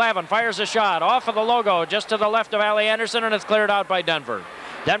side, Glavin fires a shot off of the logo just to the left of Ali Anderson, and it's cleared out by Denver.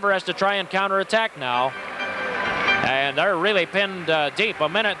 Denver has to try and counterattack now, and they're really pinned deep.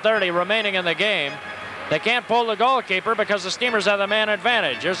 1:30 remaining in the game. They can't pull the goalkeeper because the Steamers have the man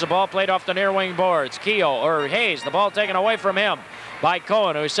advantage. Here's the ball played off the near wing boards. Keogh, or Hayes, the ball taken away from him by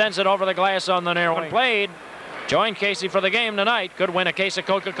Cohen, who sends it over the glass on the near wing. Played, joined Casey for the game tonight. Could win a case of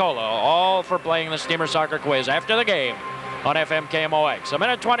Coca-Cola, all for playing the Steamer Soccer Quiz after the game on FM KMOX.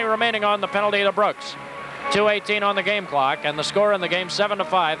 1:20 remaining on the penalty to Brooks. 2:18 on the game clock, and the score in the game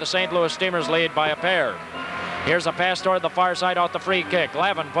 7-5. The St. Louis Steamers lead by a pair. Here's a pass toward the far side off the free kick.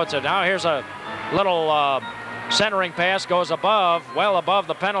 Glavin puts it. Now here's a little centering pass, goes above, well above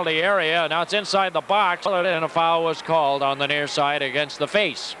the penalty area. Now it's inside the box, and a foul was called on the near side against the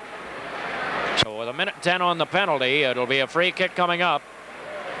face. So with 1:10 on the penalty, it'll be a free kick coming up,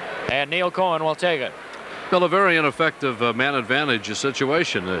 and Neil Cohen will take it. Well, a very ineffective man advantage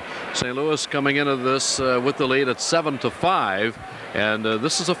situation. St. Louis coming into this with the lead at 7-5, and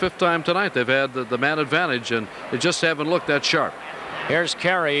this is the 5th time tonight they've had the man advantage, and they just haven't looked that sharp. Here's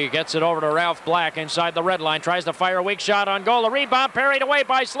Carey, gets it over to Ralph Black inside the red line, tries to fire a weak shot on goal. A rebound parried away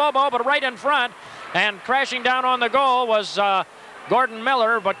by Slobo, but right in front, and crashing down on the goal was Gordon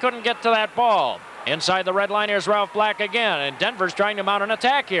Miller, but couldn't get to that ball. Inside the red line, here's Ralph Black again, and Denver's trying to mount an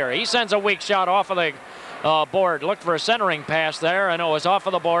attack here. He sends a weak shot off of the board. Looked for a centering pass there, and it was off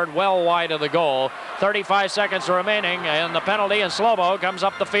of the board, well wide of the goal. 35 seconds remaining, and the penalty, and Slobo comes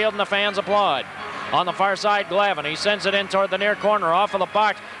up the field, and the fans applaud. On the far side, Glavin. He sends it in toward the near corner, off of the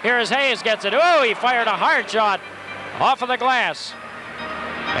box. Here's Hayes, gets it. Oh, he fired a hard shot off of the glass.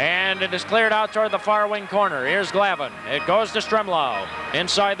 And it is cleared out toward the far wing corner. Here's Glavin. It goes to Stremlau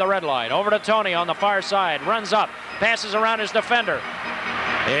inside the red line. Over to Tony on the far side. Runs up, passes around his defender,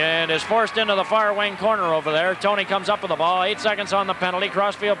 and is forced into the far wing corner over there. Tony comes up with the ball. 8 seconds on the penalty.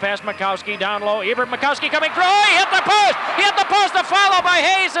 Crossfield pass Mikowski down low. Ebert Mikowski coming through. Oh, he hit the post. He hit the post. The follow by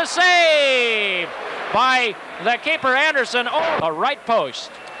Hayes. A save by the keeper Anderson. Oh, a right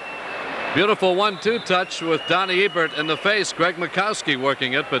post. Beautiful 1-2 touch with Donnie Ebert in the face. Greg Mikowski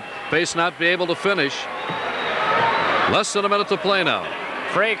working it, but Pace not be able to finish. Less than a minute to play now.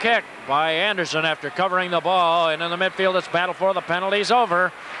 Free kick by Anderson after covering the ball, and in the midfield it's battle for the penalties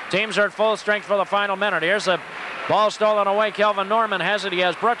over. Teams are at full strength for the final minute. Here's the ball stolen away. Kelvin Norman has it. He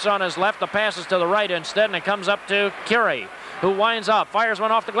has Brooks on his left. The pass is to the right instead, and it comes up to Curie, who winds up, fires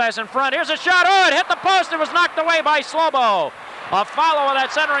one off the glass in front. Here's a shot. Oh, it hit the post. It was knocked away by Slobo. A follow of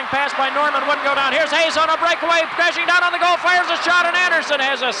that centering pass by Norman wouldn't go down. Here's Hayes on a breakaway, crashing down on the goal, fires a shot, and Anderson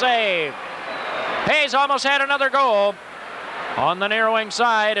has a save. Hayes almost had another goal. On the near wing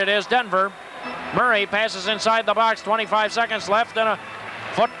side, it is Denver. Murray passes inside the box, 25 seconds left, and a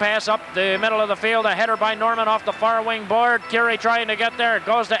foot pass up the middle of the field. A header by Norman off the far wing board. Curie trying to get there. It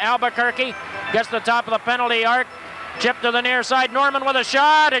goes to Albuquerque, gets the top of the penalty arc. Chip to the near side. Norman with a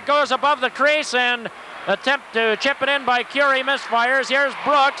shot. It goes above the crease, and attempt to chip it in by Curie misfires. Here's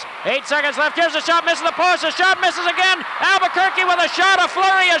Brooks. 8 seconds left. Here's a shot, misses the post. A shot misses again. Albuquerque with a shot, a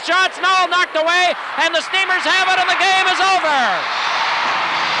flurry of shots. Null knocked away, and the Steamers have it, and the game is over.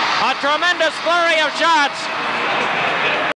 A tremendous flurry of shots.